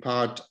to be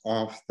part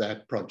of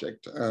that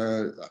project.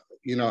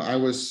 You know, I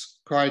was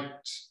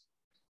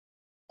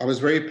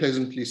very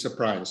pleasantly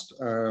surprised.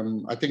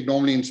 I think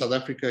normally in South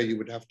Africa, you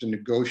would have to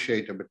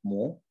negotiate a bit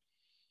more.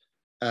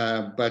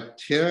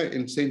 But here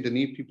in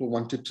Saint-Denis, people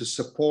wanted to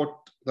support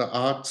the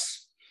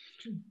arts.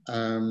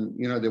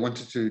 You know, they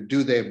wanted to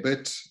do their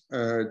bit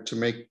to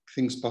make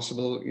things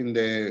possible in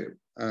their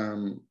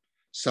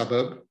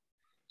suburb.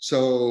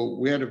 So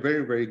we had a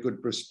very, very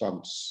good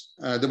response.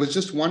 There was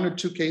just 1 or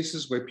 2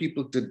 cases where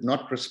people did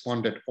not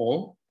respond at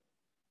all.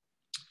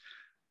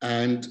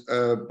 And,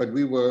 but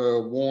we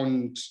were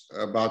warned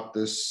about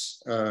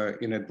this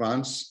in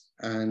advance,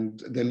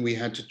 and then we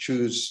had to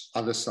choose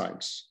other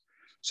sites.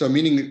 So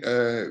meaning,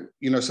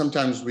 you know,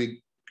 sometimes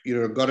we, you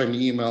know, got an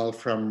email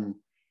from,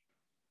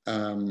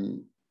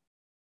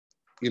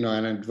 you know,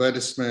 an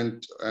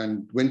advertisement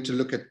and went to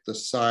look at the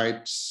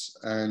sites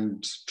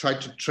and tried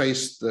to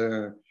trace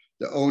the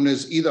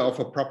owners either of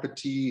a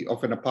property,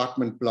 of an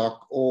apartment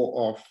block,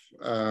 or of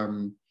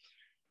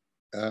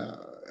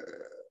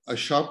a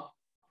shop.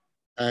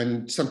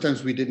 And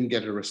sometimes we didn't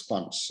get a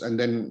response. And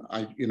then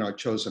I, you know,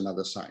 chose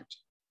another site.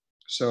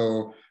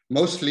 So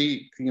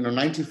mostly, you know,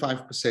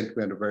 95%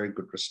 we had a very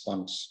good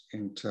response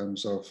in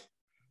terms of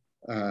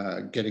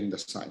getting the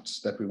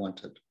sites that we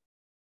wanted.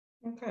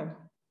 Okay.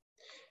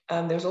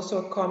 There's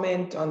also a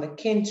comment on the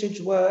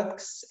Kentridge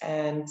works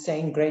and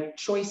saying great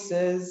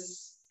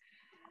choices.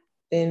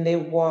 Then there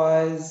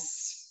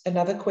was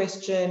another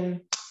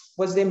question.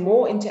 Was there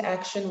more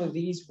interaction with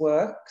these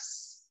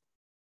works,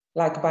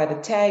 like by the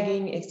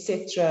tagging,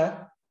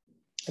 etc.,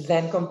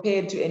 than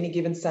compared to any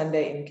given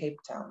Sunday in Cape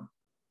Town?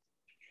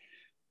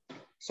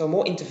 So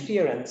more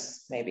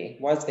interference, maybe.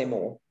 Was there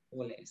more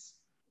or less?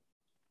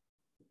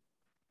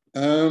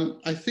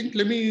 I think,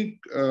 let me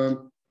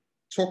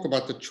talk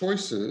about the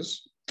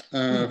choices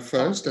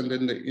first, and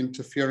then the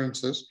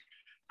interferences.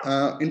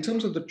 in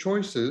terms of the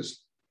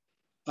choices,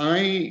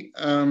 it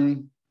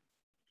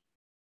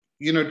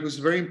was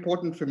very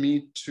important for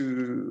me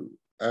to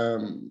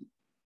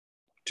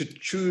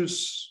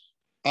choose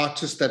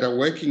artists that are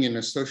working in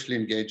a socially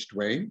engaged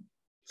way,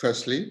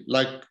 firstly,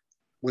 like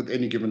with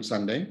Any Given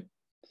Sunday.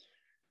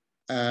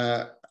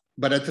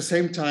 But at the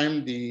same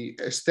time, the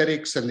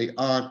aesthetics and the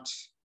art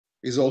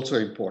is also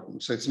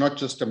important. So it's not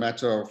just a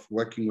matter of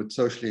working with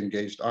socially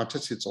engaged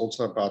artists, it's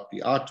also about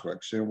the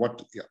artworks,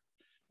 what the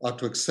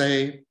artworks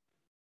say,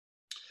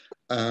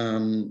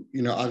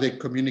 are they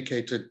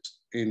communicated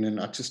in an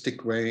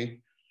artistic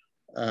way?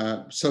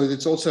 So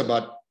it's also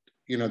about,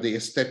 the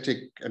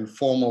aesthetic and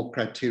formal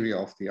criteria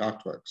of the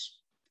artworks.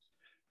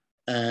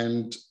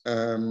 And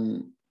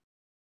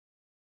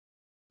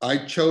I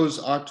chose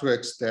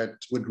artworks that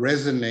would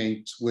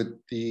resonate with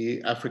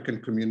the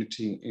African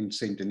community in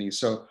Saint-Denis.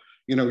 So,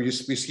 we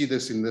see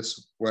this in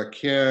this work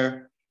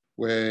here,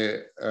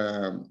 where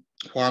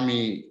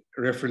Kwame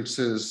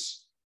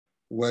references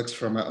works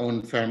from her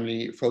own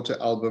family, photo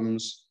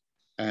albums,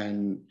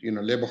 and,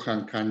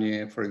 Lebohang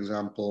Kganye, for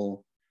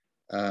example.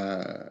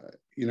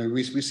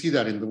 We see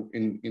that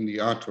in the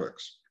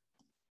artworks.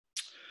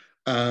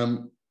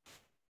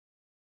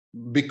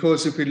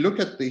 Because if we look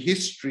at the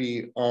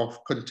history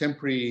of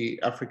contemporary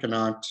African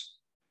art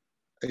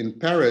in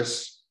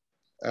Paris,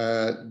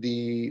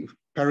 the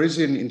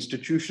Parisian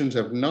institutions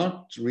have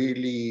not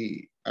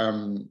really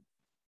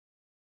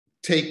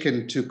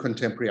taken to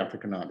contemporary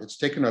African art. It's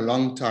taken a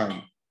long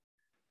time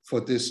for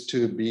this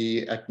to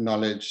be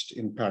acknowledged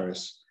in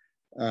Paris.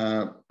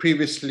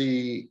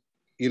 Previously,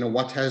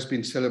 what has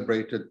been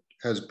celebrated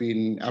has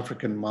been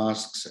African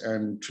masks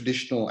and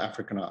traditional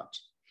African art.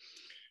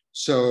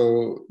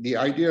 So the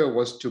idea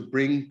was to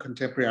bring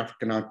contemporary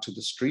African art to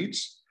the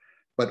streets,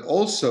 but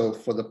also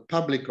for the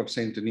public of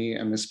Saint-Denis,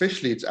 and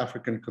especially its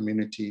African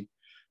community,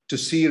 to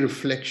see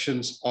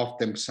reflections of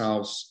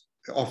themselves,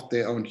 of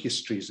their own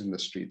histories in the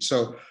streets.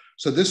 So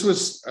this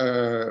was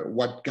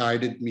what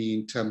guided me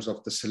in terms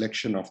of the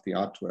selection of the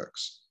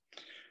artworks.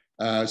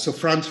 So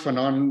Frantz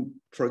Fanon,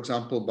 for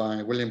example,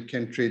 by William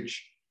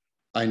Kentridge,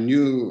 I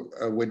knew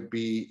would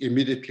be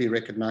immediately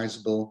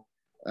recognizable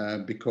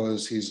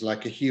because he's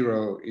like a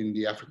hero in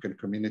the African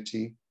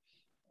community.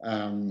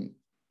 And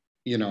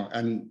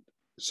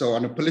so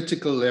on a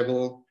political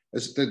level,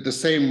 it's the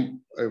same,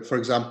 for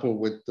example,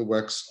 with the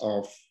works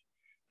of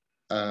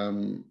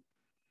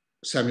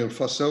Samuel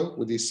Fosso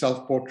with his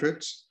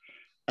self-portraits.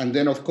 And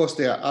then, of course,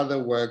 there are other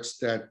works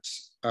that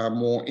are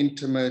more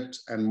intimate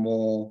and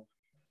more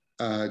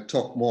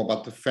talk more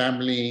about the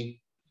family,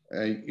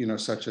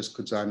 such as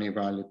Kudzani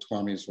Violet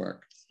Twame's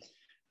work.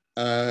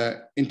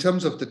 In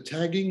terms of the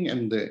tagging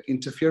and the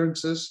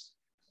interferences,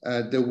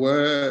 there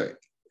were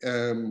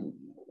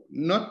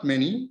not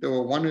many. There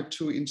were 1 or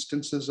 2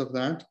 instances of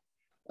that.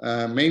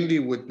 Mainly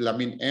with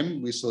Lamine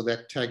M, we saw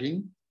that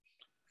tagging.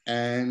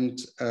 And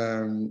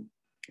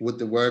with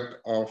the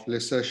work of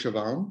Les Sœurs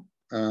Cheval,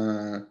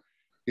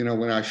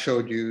 when I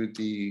showed you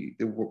the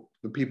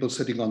people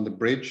sitting on the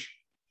bridge.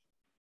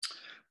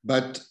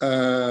 But,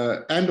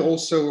 and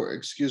also,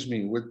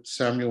 with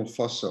Samuel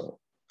Fosso,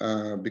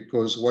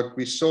 because what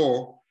we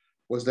saw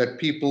was that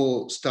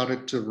people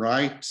started to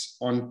write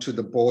onto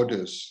the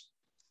borders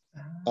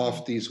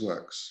of these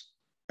works.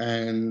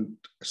 And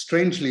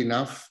strangely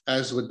enough,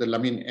 as with the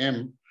Lamine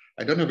M,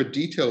 I don't have a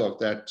detail of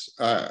that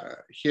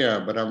here,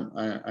 but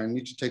I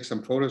need to take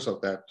some photos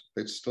of that.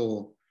 It's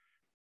still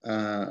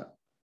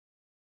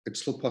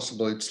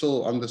possible. It's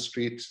still on the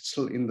street, it's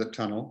still in the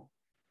tunnel.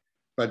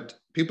 But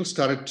people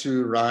started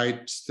to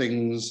write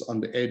things on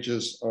the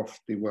edges of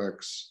the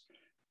works.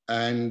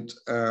 And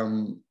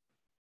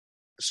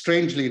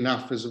strangely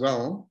enough as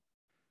well,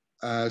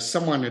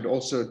 someone had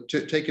also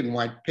taken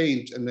white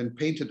paint and then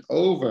painted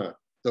over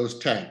those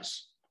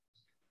tags.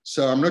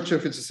 So I'm not sure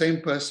if it's the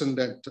same person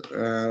that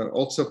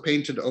also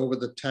painted over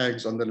the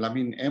tags on the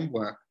Lamine M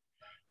work,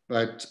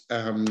 but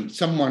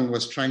someone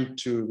was trying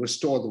to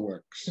restore the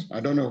works. I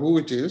don't know who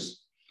it is.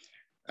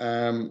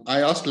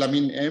 I asked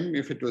Lamine M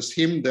if it was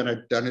him that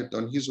had done it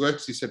on his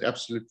works. He said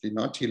absolutely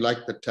not. He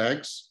liked the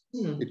tags.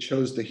 It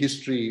shows the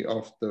history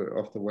of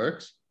the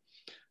works.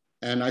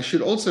 And I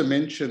should also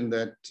mention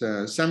that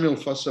Samuel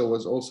Fosso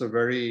was also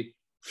very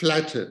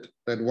flattered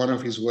that one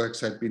of his works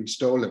had been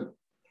stolen.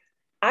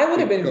 I would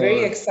have been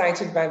very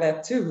excited by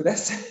that too.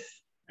 That's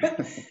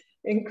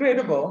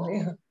incredible.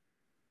 Yeah.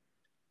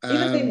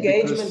 Even the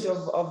engagement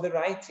of the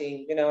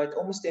writing, it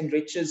almost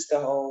enriches the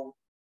whole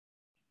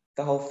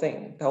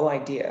thing, the whole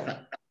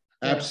idea.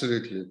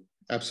 Absolutely,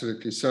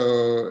 absolutely.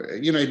 So,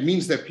 it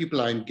means that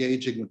people are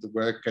engaging with the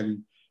work,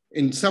 and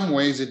in some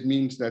ways it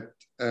means that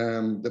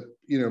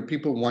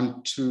people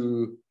want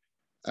to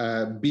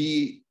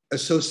be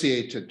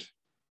associated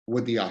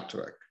with the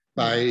artwork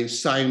by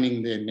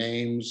signing their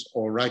names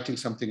or writing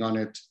something on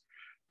it.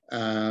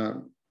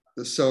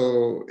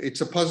 So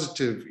it's a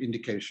positive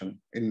indication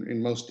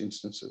in most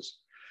instances.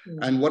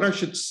 And what I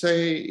should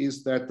say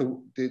is that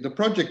the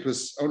project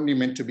was only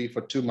meant to be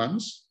for 2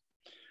 months,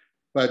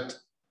 but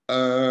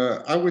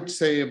I would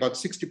say about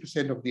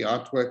 60% of the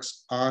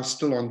artworks are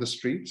still on the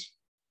street.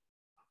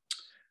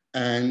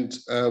 And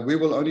we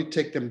will only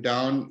take them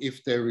down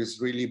if there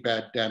is really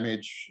bad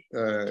damage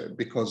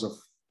because of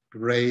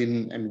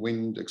rain and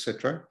wind,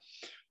 etc.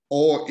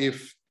 Or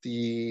if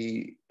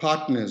the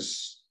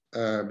partners,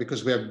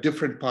 because we have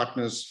different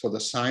partners for the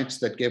sites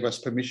that gave us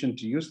permission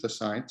to use the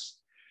sites,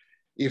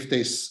 if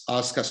they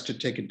ask us to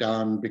take it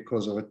down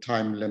because of a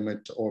time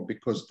limit or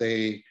because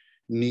they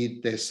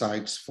need their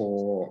sites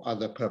for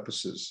other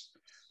purposes.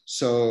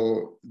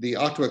 So the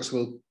artworks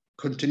will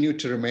continue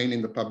to remain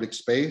in the public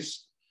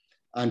space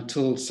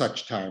until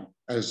such time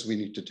as we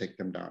need to take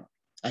them down.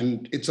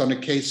 And it's on a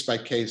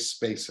case-by-case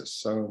basis.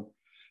 So,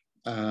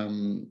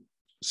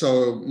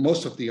 so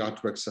most of the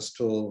artworks are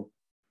still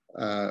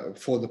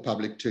for the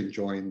public to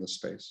enjoy in the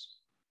space.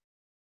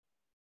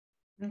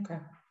 Okay,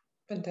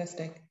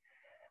 fantastic.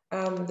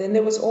 Then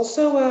there was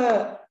also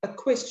a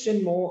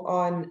question more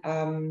on,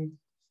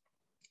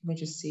 let me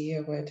just see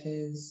here where it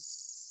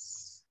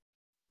is.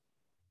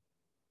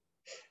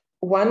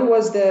 One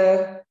was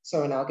the,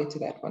 sorry, and I'll get to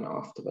that one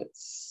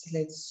afterwards.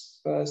 Let's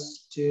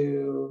first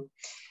do,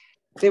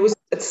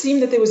 it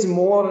seemed that there was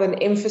more of an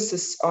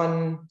emphasis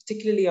on,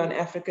 particularly on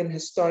African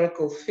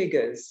historical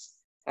figures,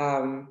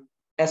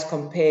 as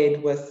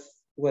compared with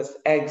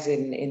eggs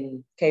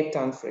in Cape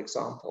Town, for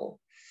example,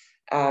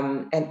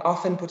 and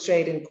often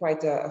portrayed in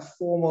quite a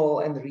formal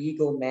and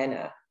regal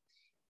manner.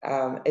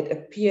 It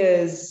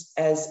appears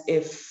as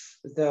if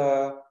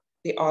the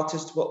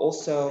artists were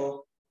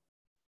also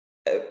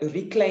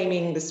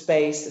reclaiming the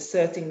space,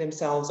 asserting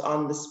themselves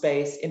on the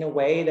space in a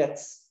way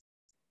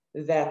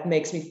that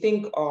makes me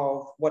think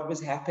of what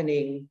was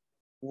happening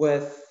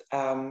with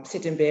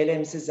Sitembele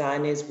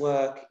Msizane's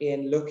work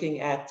in looking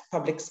at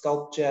public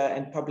sculpture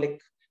and public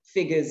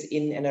figures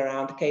in and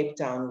around Cape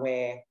Town,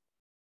 where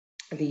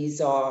these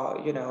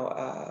are, you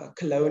know,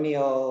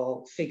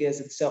 colonial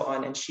figures and so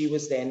on. And she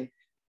was then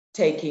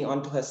taking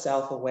onto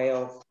herself a way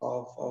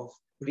of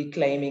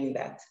reclaiming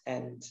that.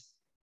 And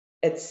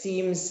it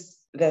seems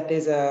that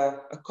there's a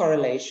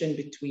correlation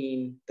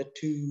between the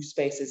two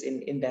spaces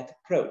in that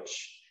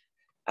approach.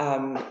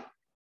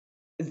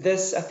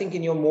 This, I think,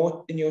 in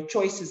your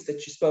choices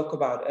that you spoke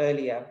about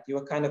earlier, you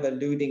were kind of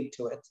alluding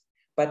to it,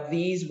 but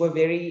these were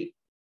very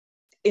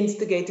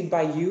instigated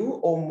by you,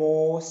 or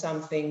more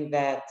something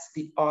that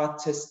the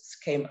artists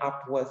came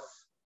up with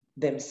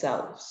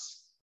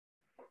themselves?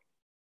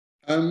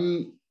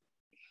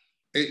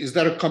 Is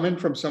that a comment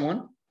from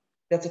someone?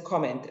 That's a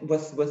comment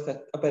with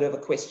a bit of a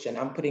question.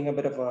 I'm putting a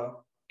bit of a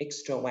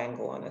extra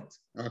wangle on it.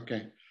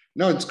 Okay.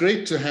 No, it's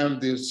great to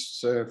have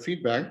this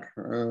feedback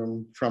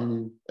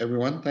from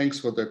everyone. Thanks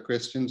for the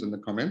questions and the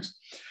comments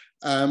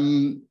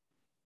and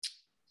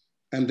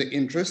the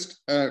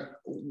interest.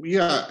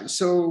 Yeah,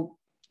 so,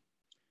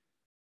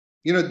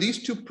 you know,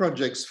 these two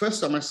projects,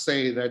 first I must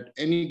say that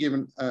any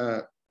given,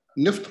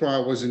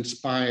 neuf-3 was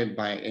inspired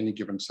by Any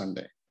Given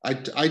Sunday.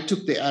 I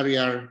took the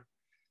area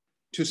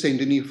to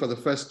Saint-Denis for the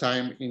first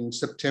time in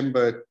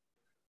September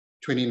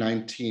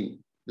 2019.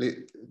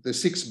 The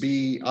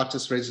 6B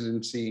Artist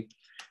Residency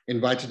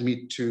invited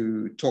me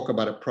to talk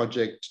about a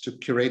project to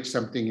curate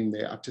something in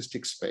their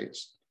artistic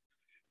space.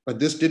 But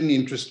this didn't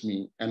interest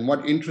me. And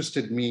what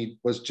interested me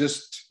was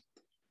just,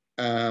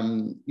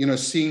 you know,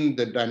 seeing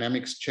the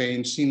dynamics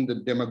change, seeing the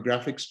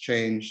demographics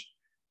change,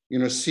 you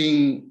know,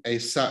 seeing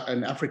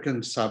an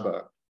African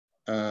suburb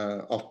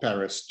of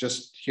Paris,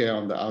 just here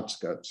on the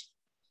outskirts.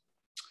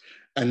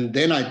 And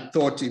then I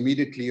thought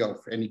immediately of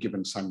Any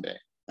Given Sunday.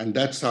 And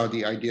that's how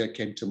the idea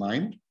came to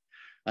mind.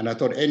 And I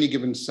thought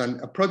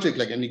a project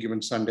like Any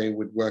Given Sunday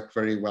would work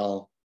very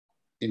well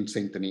in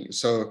Saint-Denis.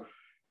 So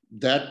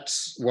that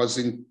was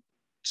in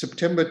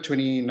September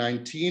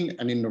 2019.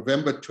 And in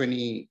November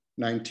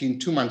 2019,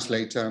 2 months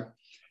later,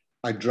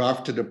 I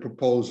drafted a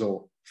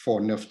proposal for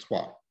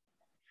neuf-3.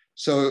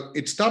 So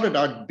it started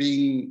out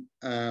being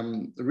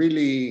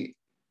really,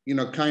 you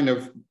know, kind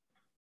of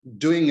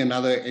doing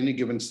another Any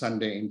Given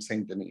Sunday in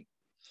Saint-Denis.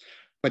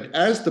 But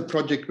as the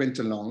project went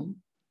along,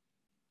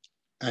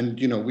 and,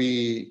 you know,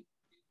 we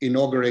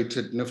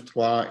inaugurated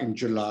neuf-3 in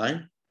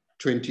July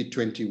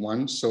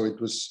 2021, so it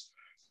was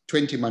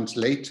 20 months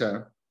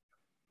later,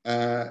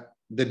 the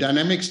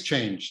dynamics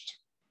changed.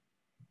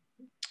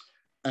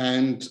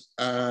 And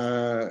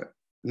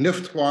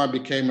neuf-3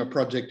 became a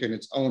project in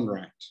its own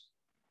right.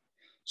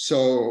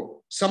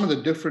 So some of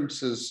the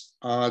differences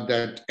are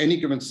that Any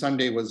Given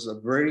Sunday was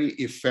a very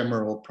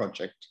ephemeral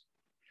project.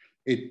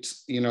 It,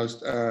 you know,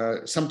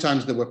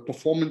 sometimes there were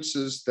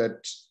performances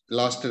that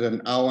lasted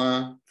an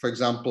hour, for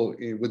example,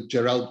 with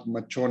Gerald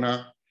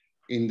Machona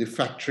in the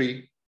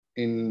factory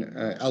in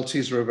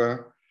Altis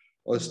River,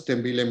 or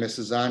Sitembele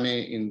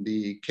Msizane's in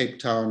the Cape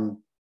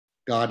Town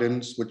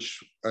Gardens,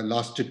 which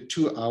lasted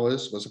 2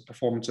 hours, was a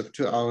performance of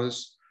 2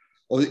 hours.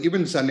 Or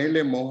even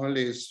Zanele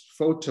Mohole's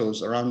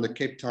photos around the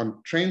Cape Town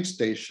train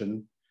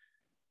station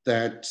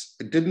that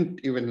didn't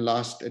even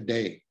last a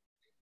day.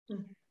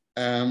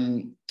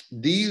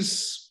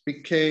 These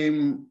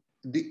became,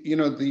 you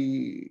know,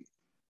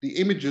 the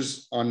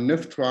images on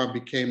neuf-3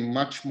 became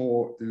much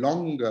more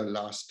longer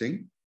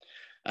lasting,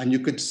 and you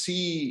could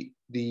see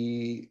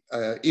the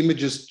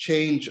images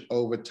change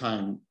over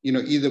time, you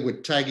know, either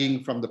with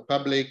tagging from the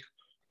public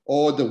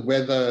or the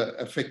weather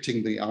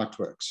affecting the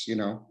artworks, you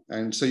know.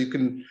 And so you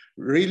can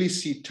really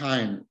see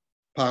time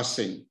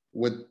passing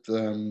with,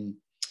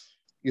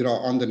 you know,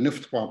 on the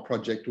neuf-3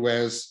 project,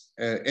 whereas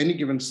Any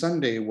Given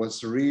Sunday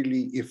was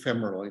really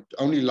ephemeral. It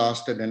only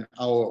lasted an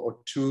hour or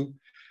two,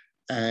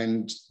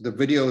 and the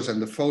videos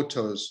and the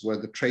photos were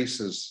the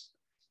traces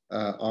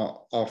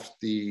of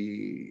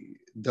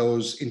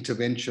those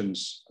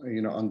interventions,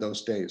 you know, on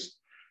those days.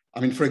 I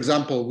mean, for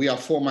example, we are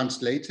 4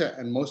 months later,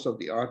 and most of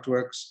the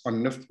artworks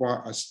on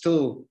neuf-3 are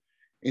still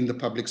in the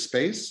public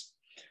space.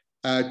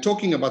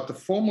 Talking about the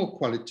formal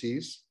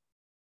qualities,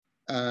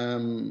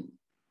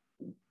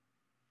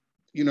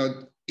 you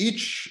know,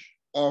 each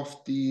of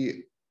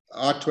the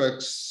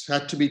artworks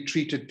had to be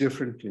treated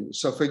differently.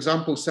 So for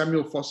example,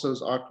 Samuel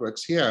Fosso's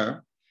artworks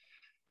here,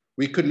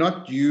 we could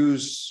not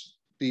use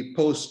the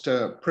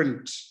poster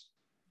print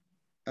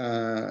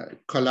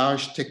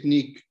collage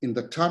technique in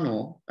the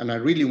tunnel. And I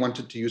really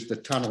wanted to use the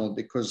tunnel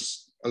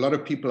because a lot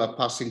of people are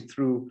passing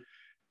through.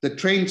 The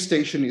train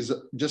station is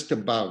just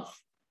above.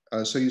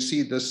 So you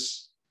see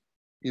this,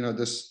 you know,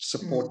 this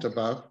support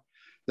above.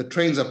 The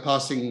trains are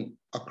passing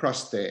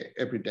across there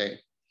every day.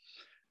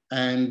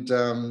 And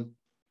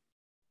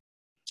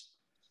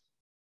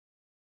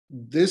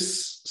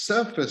this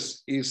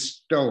surface is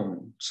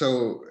stone.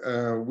 So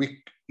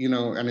you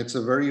know, and it's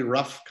a very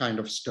rough kind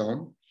of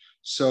stone.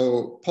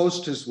 So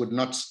posters would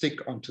not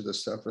stick onto the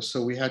surface.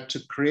 So we had to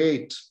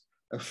create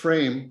a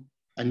frame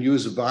and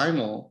use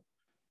vinyl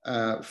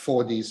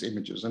for these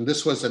images. And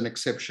this was an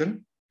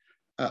exception.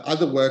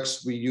 Other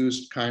works, we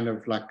used kind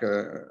of like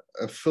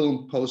a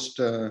film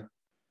poster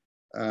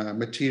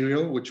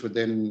material, which were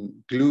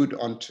then glued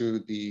onto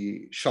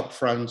the shop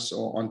fronts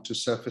or onto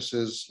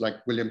surfaces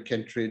like William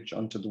Kentridge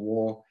onto the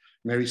wall,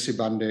 Mary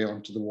Sibande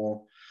onto the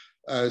wall.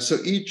 So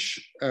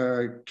each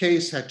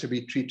case had to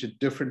be treated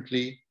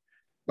differently,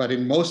 but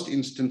in most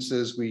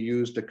instances, we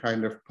used a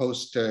kind of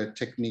poster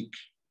technique,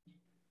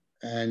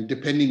 and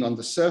depending on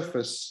the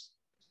surface,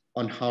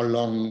 on how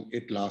long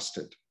it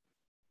lasted.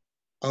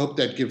 I hope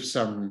that gives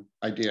some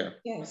idea.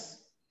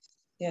 Yes,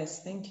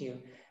 yes, thank you.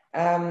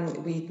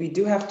 We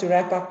do have to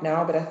wrap up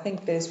now, but I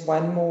think there's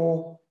one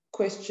more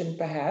question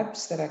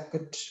perhaps that I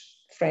could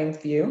frame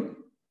for you.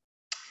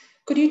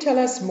 Could you tell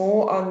us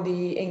more on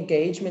the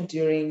engagement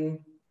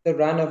during the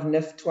run of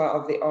neuf-3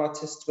 of the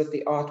artist with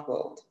the art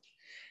world?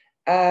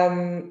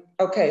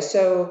 Okay,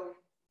 so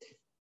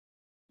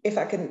if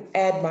I can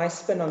add my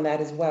spin on that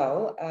as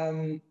well,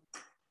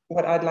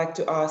 what I'd like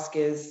to ask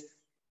is,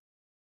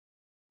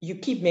 you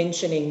keep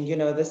mentioning, you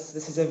know, this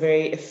is a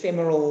very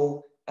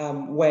ephemeral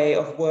way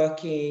of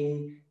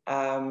working,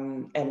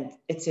 and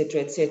et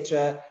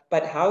cetera,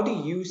 but how do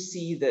you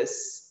see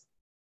this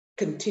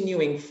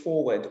continuing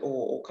forward,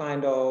 or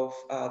kind of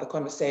the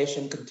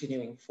conversation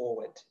continuing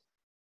forward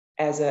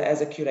as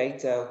a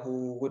curator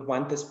who would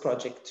want this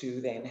project to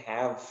then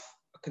have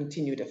a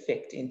continued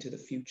effect into the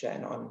future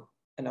and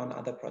on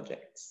other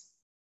projects?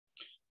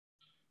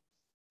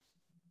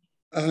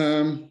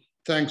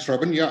 Thanks,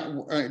 Robin.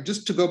 Yeah,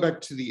 just to go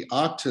back to the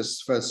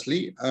artists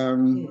firstly,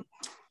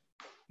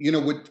 you know,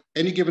 with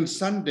Any Given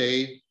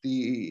Sunday,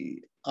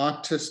 the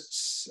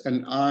artists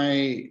and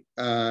I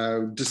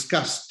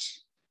discussed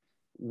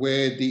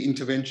where the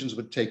interventions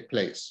would take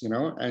place, you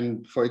know,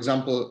 and for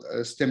example,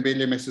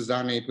 Stembele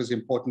Mesizane, it was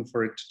important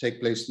for it to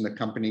take place in the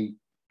company's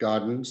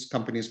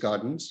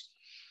garden,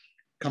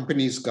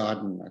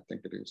 I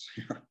think it is.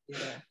 Yeah.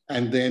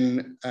 And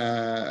then,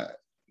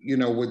 you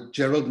know, with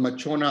Gerald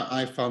Machona,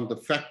 I found the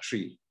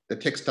factory, the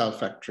textile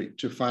factory,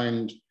 to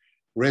find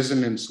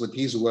resonance with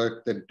his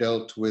work that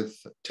dealt with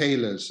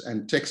tailors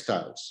and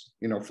textiles,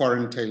 you know,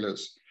 foreign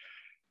tailors.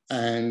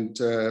 And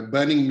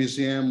Burning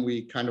Museum,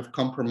 we kind of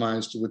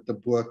compromised with the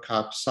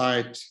Boerkaap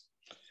site.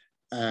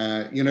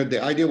 You know,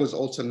 the idea was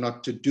also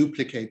not to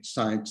duplicate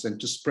sites and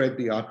to spread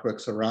the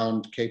artworks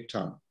around Cape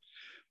Town.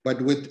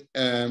 But with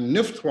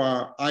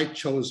neuf-3, I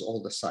chose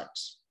all the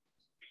sites.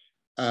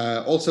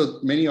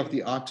 Also, many of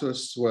the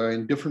artists were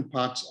in different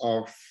parts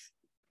of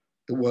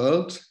the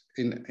world,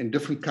 in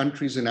different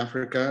countries in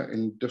Africa,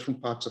 in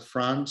different parts of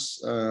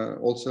France,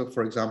 also,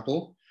 for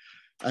example.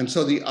 And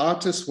so the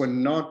artists were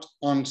not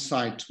on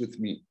site with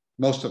me,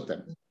 most of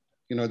them.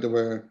 You know, there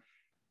were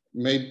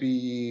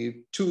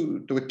maybe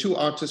two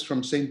artists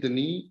from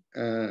Saint-Denis,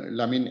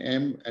 Lamine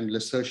M and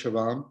Lesser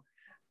Chavam.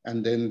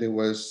 And then there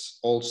was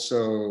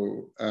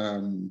also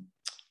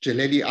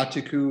Jaleli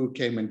Atiku, who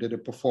came and did a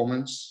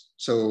performance.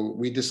 So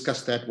we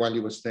discussed that while he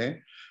was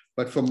there.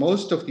 But for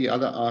most of the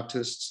other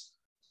artists,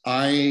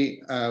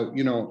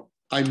 you know,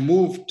 I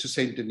moved to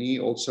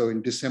Saint-Denis also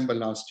in December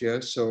last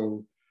year.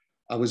 So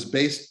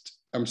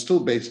I'm still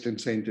based in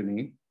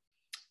Saint-Denis.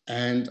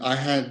 And I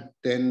had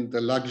then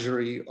the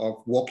luxury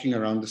of walking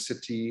around the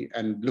city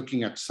and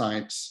looking at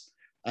sites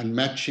and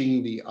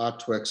matching the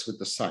artworks with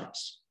the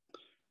sites.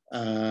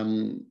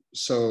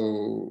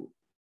 So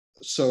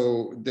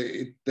so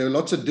there are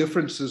lots of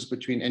differences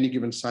between Any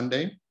Given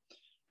Sunday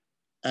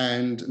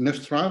and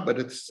neuf-3, but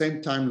at the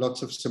same time,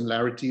 lots of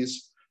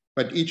similarities.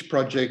 But each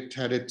project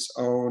had its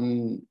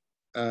own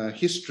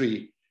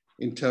history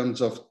in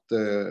terms of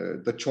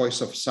the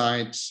choice of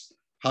sites,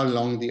 how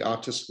long the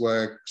artist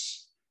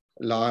works,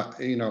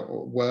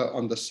 were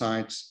on the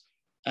sites,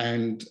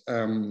 and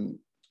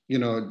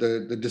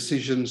the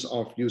decisions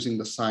of using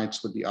the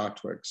sites with the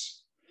artworks.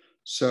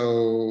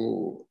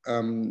 So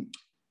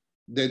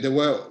there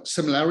were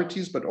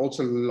similarities, but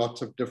also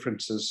lots of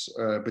differences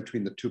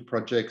between the two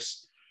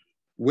projects.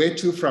 Where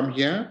to from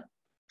here?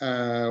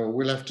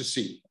 We'll have to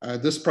see.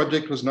 This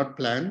project was not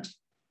planned.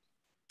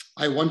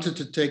 I wanted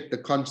to take the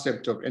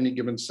concept of Any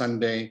Given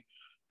Sunday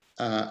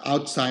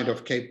outside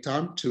of Cape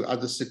Town to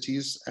other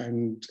cities.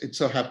 And it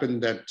so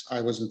happened that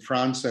I was in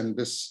France, and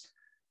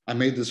I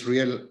made this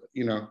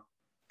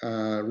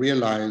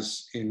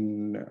realize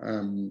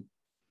in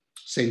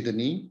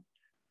Saint-Denis.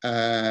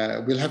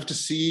 We'll have to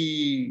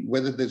see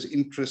whether there's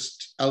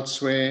interest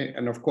elsewhere.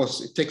 And of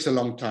course, it takes a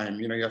long time.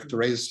 You have to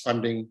raise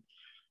funding.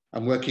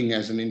 I'm working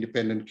as an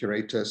independent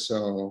curator,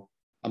 so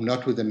I'm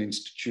not with an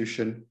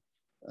institution.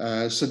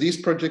 So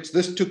these projects,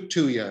 this took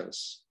 2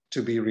 years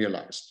to be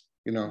realized.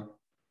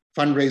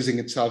 Fundraising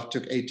itself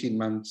took 18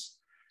 months.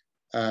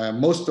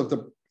 Most of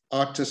the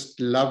artists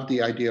loved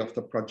the idea of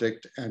the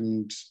project,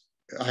 and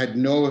I had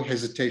no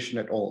hesitation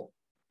at all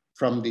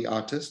from the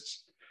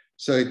artists.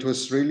 So it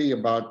was really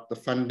about the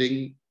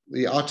funding.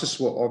 The artists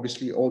were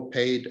obviously all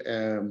paid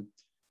an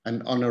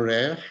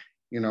honoraire,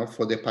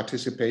 for their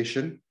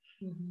participation,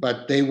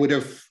 but they would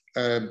have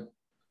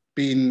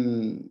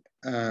been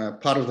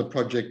part of the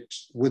project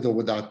with or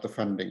without the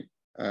funding.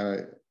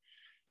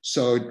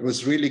 So it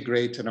was really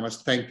great, and I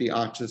must thank the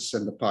artists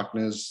and the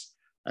partners,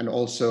 and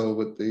also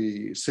with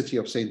the city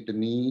of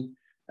Saint-Denis,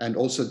 and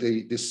also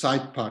the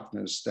site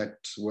partners that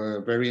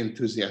were very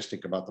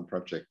enthusiastic about the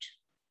project.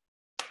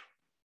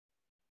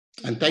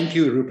 And thank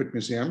you, Rupert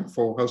Museum,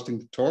 for hosting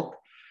the talk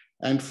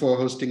and for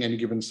hosting Any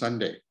Given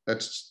Sunday.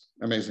 That's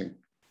amazing.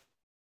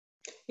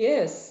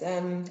 Yes, I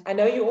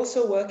know you're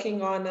also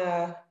working on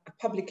a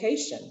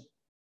publication.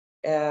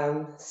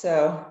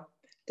 So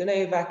don't know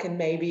if I can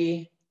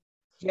maybe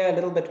hear a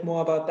little bit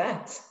more about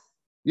that.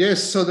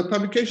 Yes, so the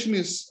publication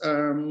is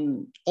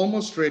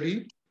almost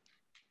ready.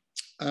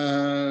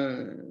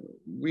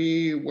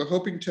 We were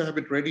hoping to have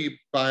it ready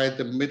by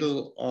the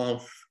middle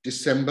of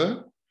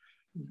December.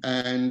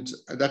 And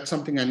that's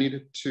something I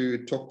needed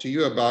to talk to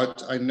you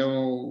about. I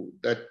know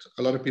that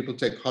a lot of people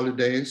take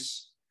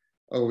holidays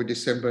over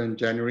December and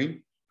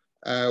January.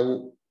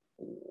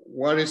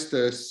 What is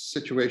the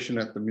situation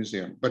at the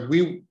museum? But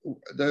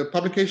the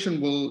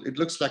publication it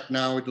looks like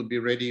now it'll be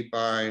ready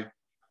by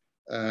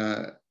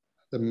the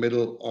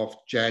middle of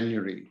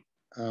January.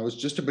 I was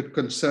just a bit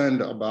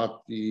concerned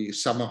about the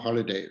summer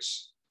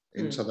holidays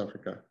in South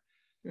Africa.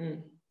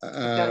 It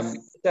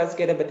does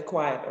get a bit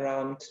quiet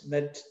around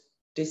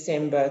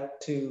mid-December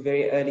to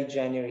very early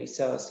January.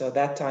 So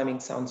that timing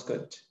sounds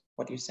good,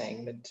 what you're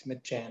saying,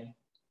 mid-Jan.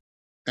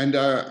 And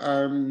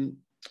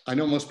I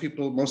know most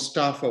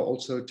staff are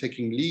also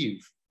taking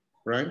leave,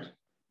 right?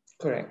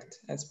 Correct,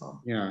 as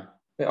well. Yeah.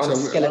 We're on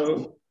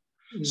skeleton.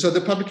 So the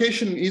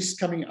publication is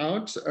coming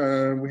out.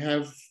 We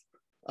have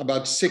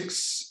about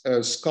 6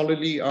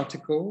 scholarly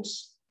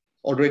articles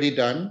already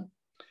done.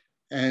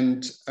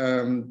 And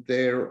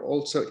there are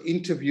also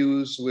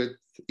interviews with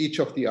each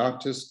of the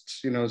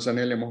artists,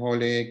 Zanele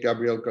Mohole,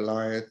 Gabriel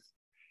Goliath,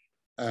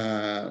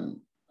 Stembele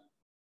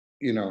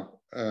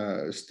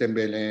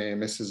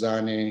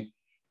Mesezane.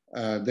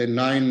 There are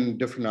 9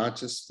 different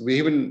artists. We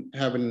even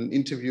have an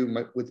interview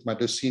with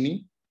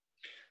Madosini.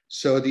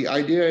 So the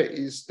idea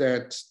is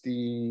that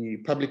the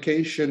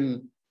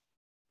publication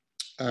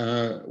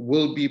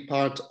will be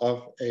part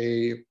of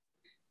a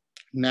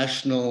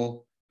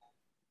national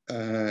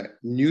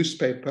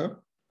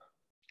newspaper,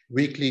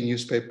 weekly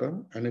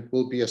newspaper, and it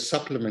will be a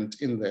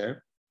supplement in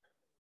there.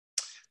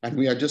 And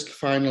we are just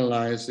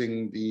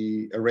finalizing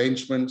the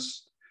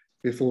arrangements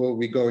before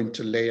we go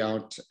into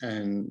layout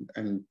and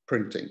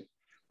printing.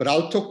 But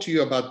I'll talk to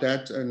you about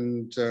that,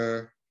 and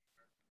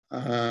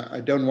I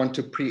don't want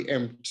to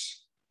preempt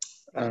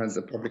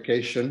the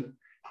publication.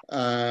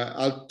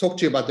 I'll talk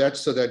to you about that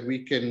so that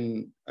we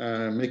can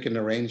make an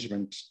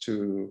arrangement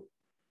to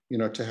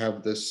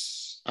have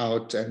this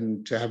out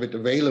and to have it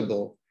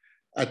available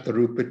at the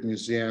Rupert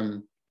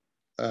Museum,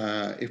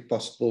 if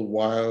possible,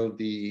 while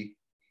the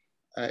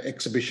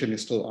exhibition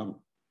is still on.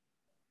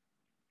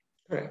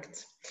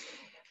 Correct.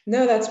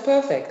 No, that's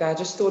perfect. I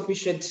just thought we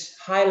should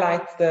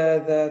highlight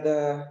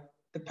the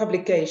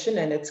publication,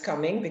 and it's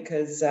coming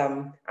because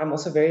I'm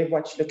also very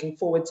much looking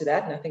forward to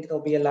that. And I think it'll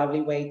be a lovely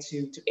way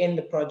to end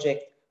the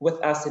project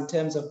with us in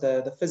terms of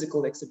the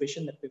physical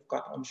exhibition that we've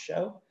got on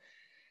show.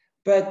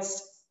 But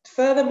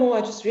furthermore,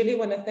 I just really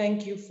want to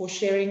thank you for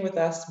sharing with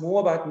us more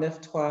about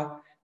neuf-3.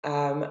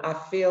 I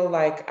feel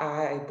like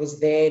I was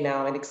there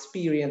now and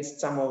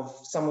experienced some of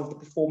the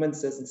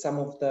performances and some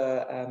of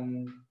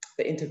the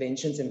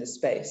interventions in the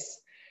space.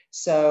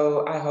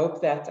 So I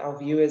hope that our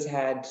viewers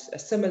had a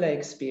similar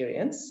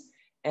experience.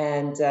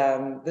 And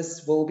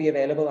this will be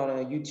available on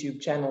our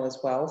YouTube channel as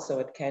well, so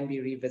it can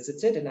be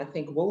revisited, and I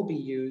think will be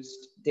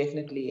used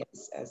definitely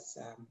as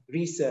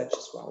research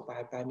as well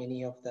by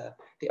many of the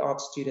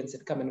art students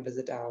that come and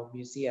visit our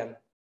museum.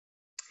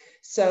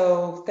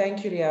 So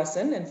thank you,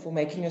 Riason, and for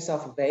making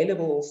yourself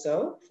available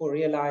also, for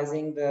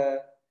realizing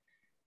the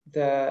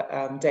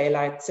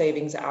daylight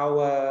savings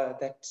hour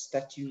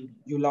that you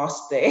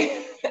lost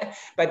there,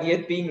 but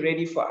yet being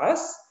ready for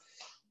us.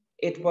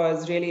 It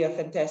was really a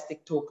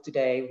fantastic talk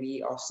today.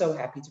 We are so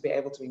happy to be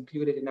able to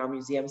include it in our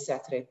Museum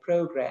Saturday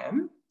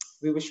program.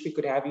 We wish we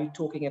could have you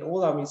talking at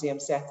all our Museum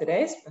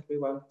Saturdays, but we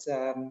won't,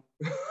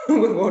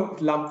 we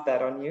won't lump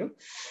that on you.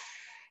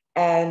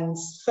 And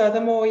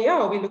furthermore,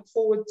 yeah, we look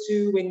forward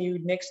to when you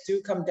next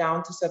do come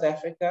down to South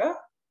Africa.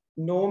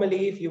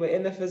 Normally, if you were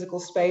in the physical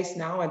space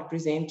now, I'd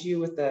present you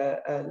with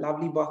a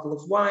lovely bottle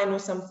of wine or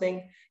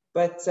something,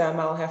 but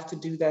I'll have to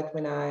do that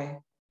when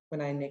I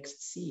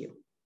next see you.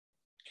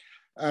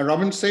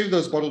 Robin, save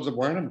those bottles of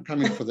wine. I'm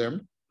coming for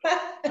them.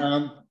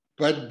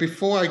 But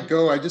before I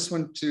go, I just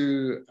want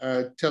to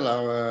tell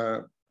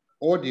our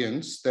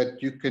audience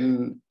that you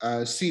can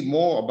see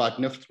more about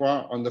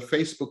neuf-3 on the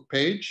Facebook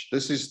page.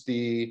 This is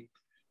the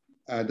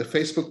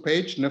Facebook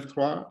page,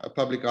 neuf-3, a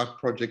public art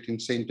project in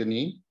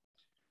Saint-Denis.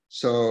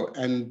 So,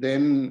 and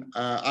then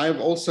I've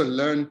also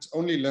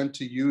only learned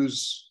to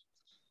use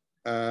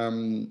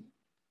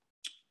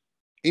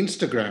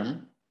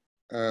Instagram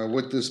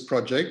with this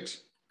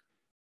project.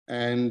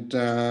 And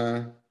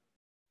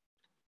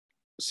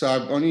so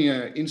I'm only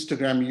an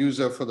Instagram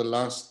user for the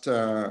last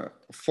 4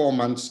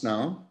 months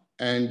now.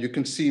 And you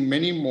can see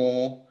many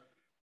more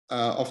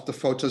of the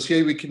photos.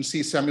 Here we can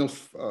see Samuel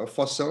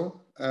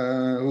Fosso,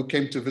 who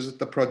came to visit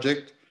the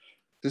project.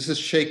 This is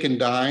Shake and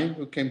Die,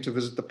 who came to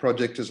visit the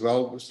project as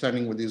well,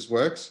 standing with his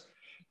works.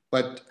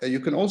 But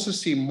you can also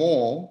see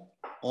more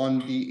on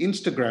the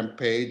Instagram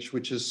page,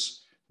 which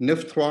is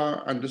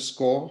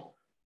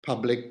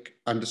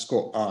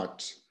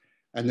neuf-3_public_art.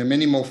 And there are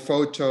many more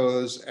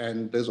photos,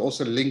 and there's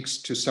also links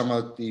to some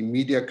of the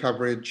media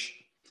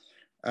coverage,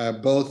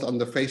 both on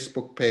the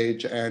Facebook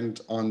page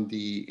and on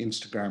the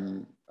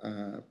Instagram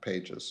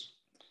pages.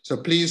 So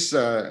please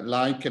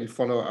like and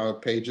follow our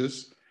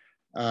pages.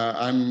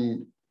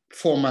 I'm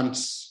 4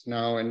 months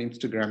now an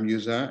Instagram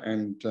user,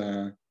 and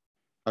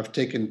I've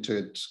taken to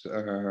it,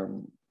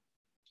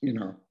 you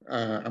know,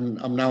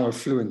 I'm now a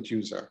fluent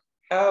user.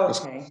 Oh,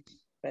 okay,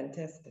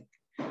 fantastic.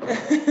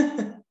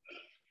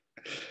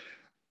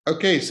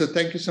 Okay, so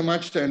thank you so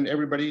much, and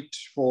everybody,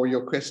 for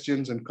your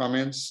questions and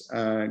comments.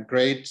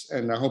 Great,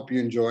 and I hope you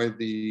enjoy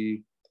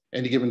the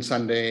Any Given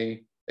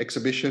Sunday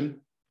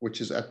exhibition, which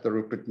is at the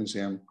Rupert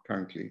Museum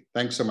currently.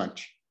 Thanks so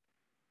much.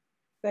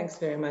 Thanks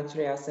very much,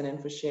 Riason,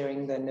 and for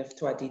sharing the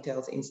neuf-3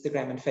 details,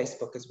 Instagram and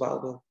Facebook as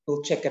well.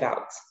 We'll check it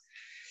out.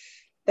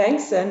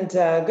 Thanks, and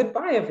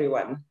goodbye,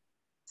 everyone.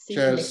 See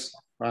Cheers. you next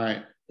time.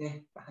 Bye. Yeah,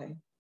 bye.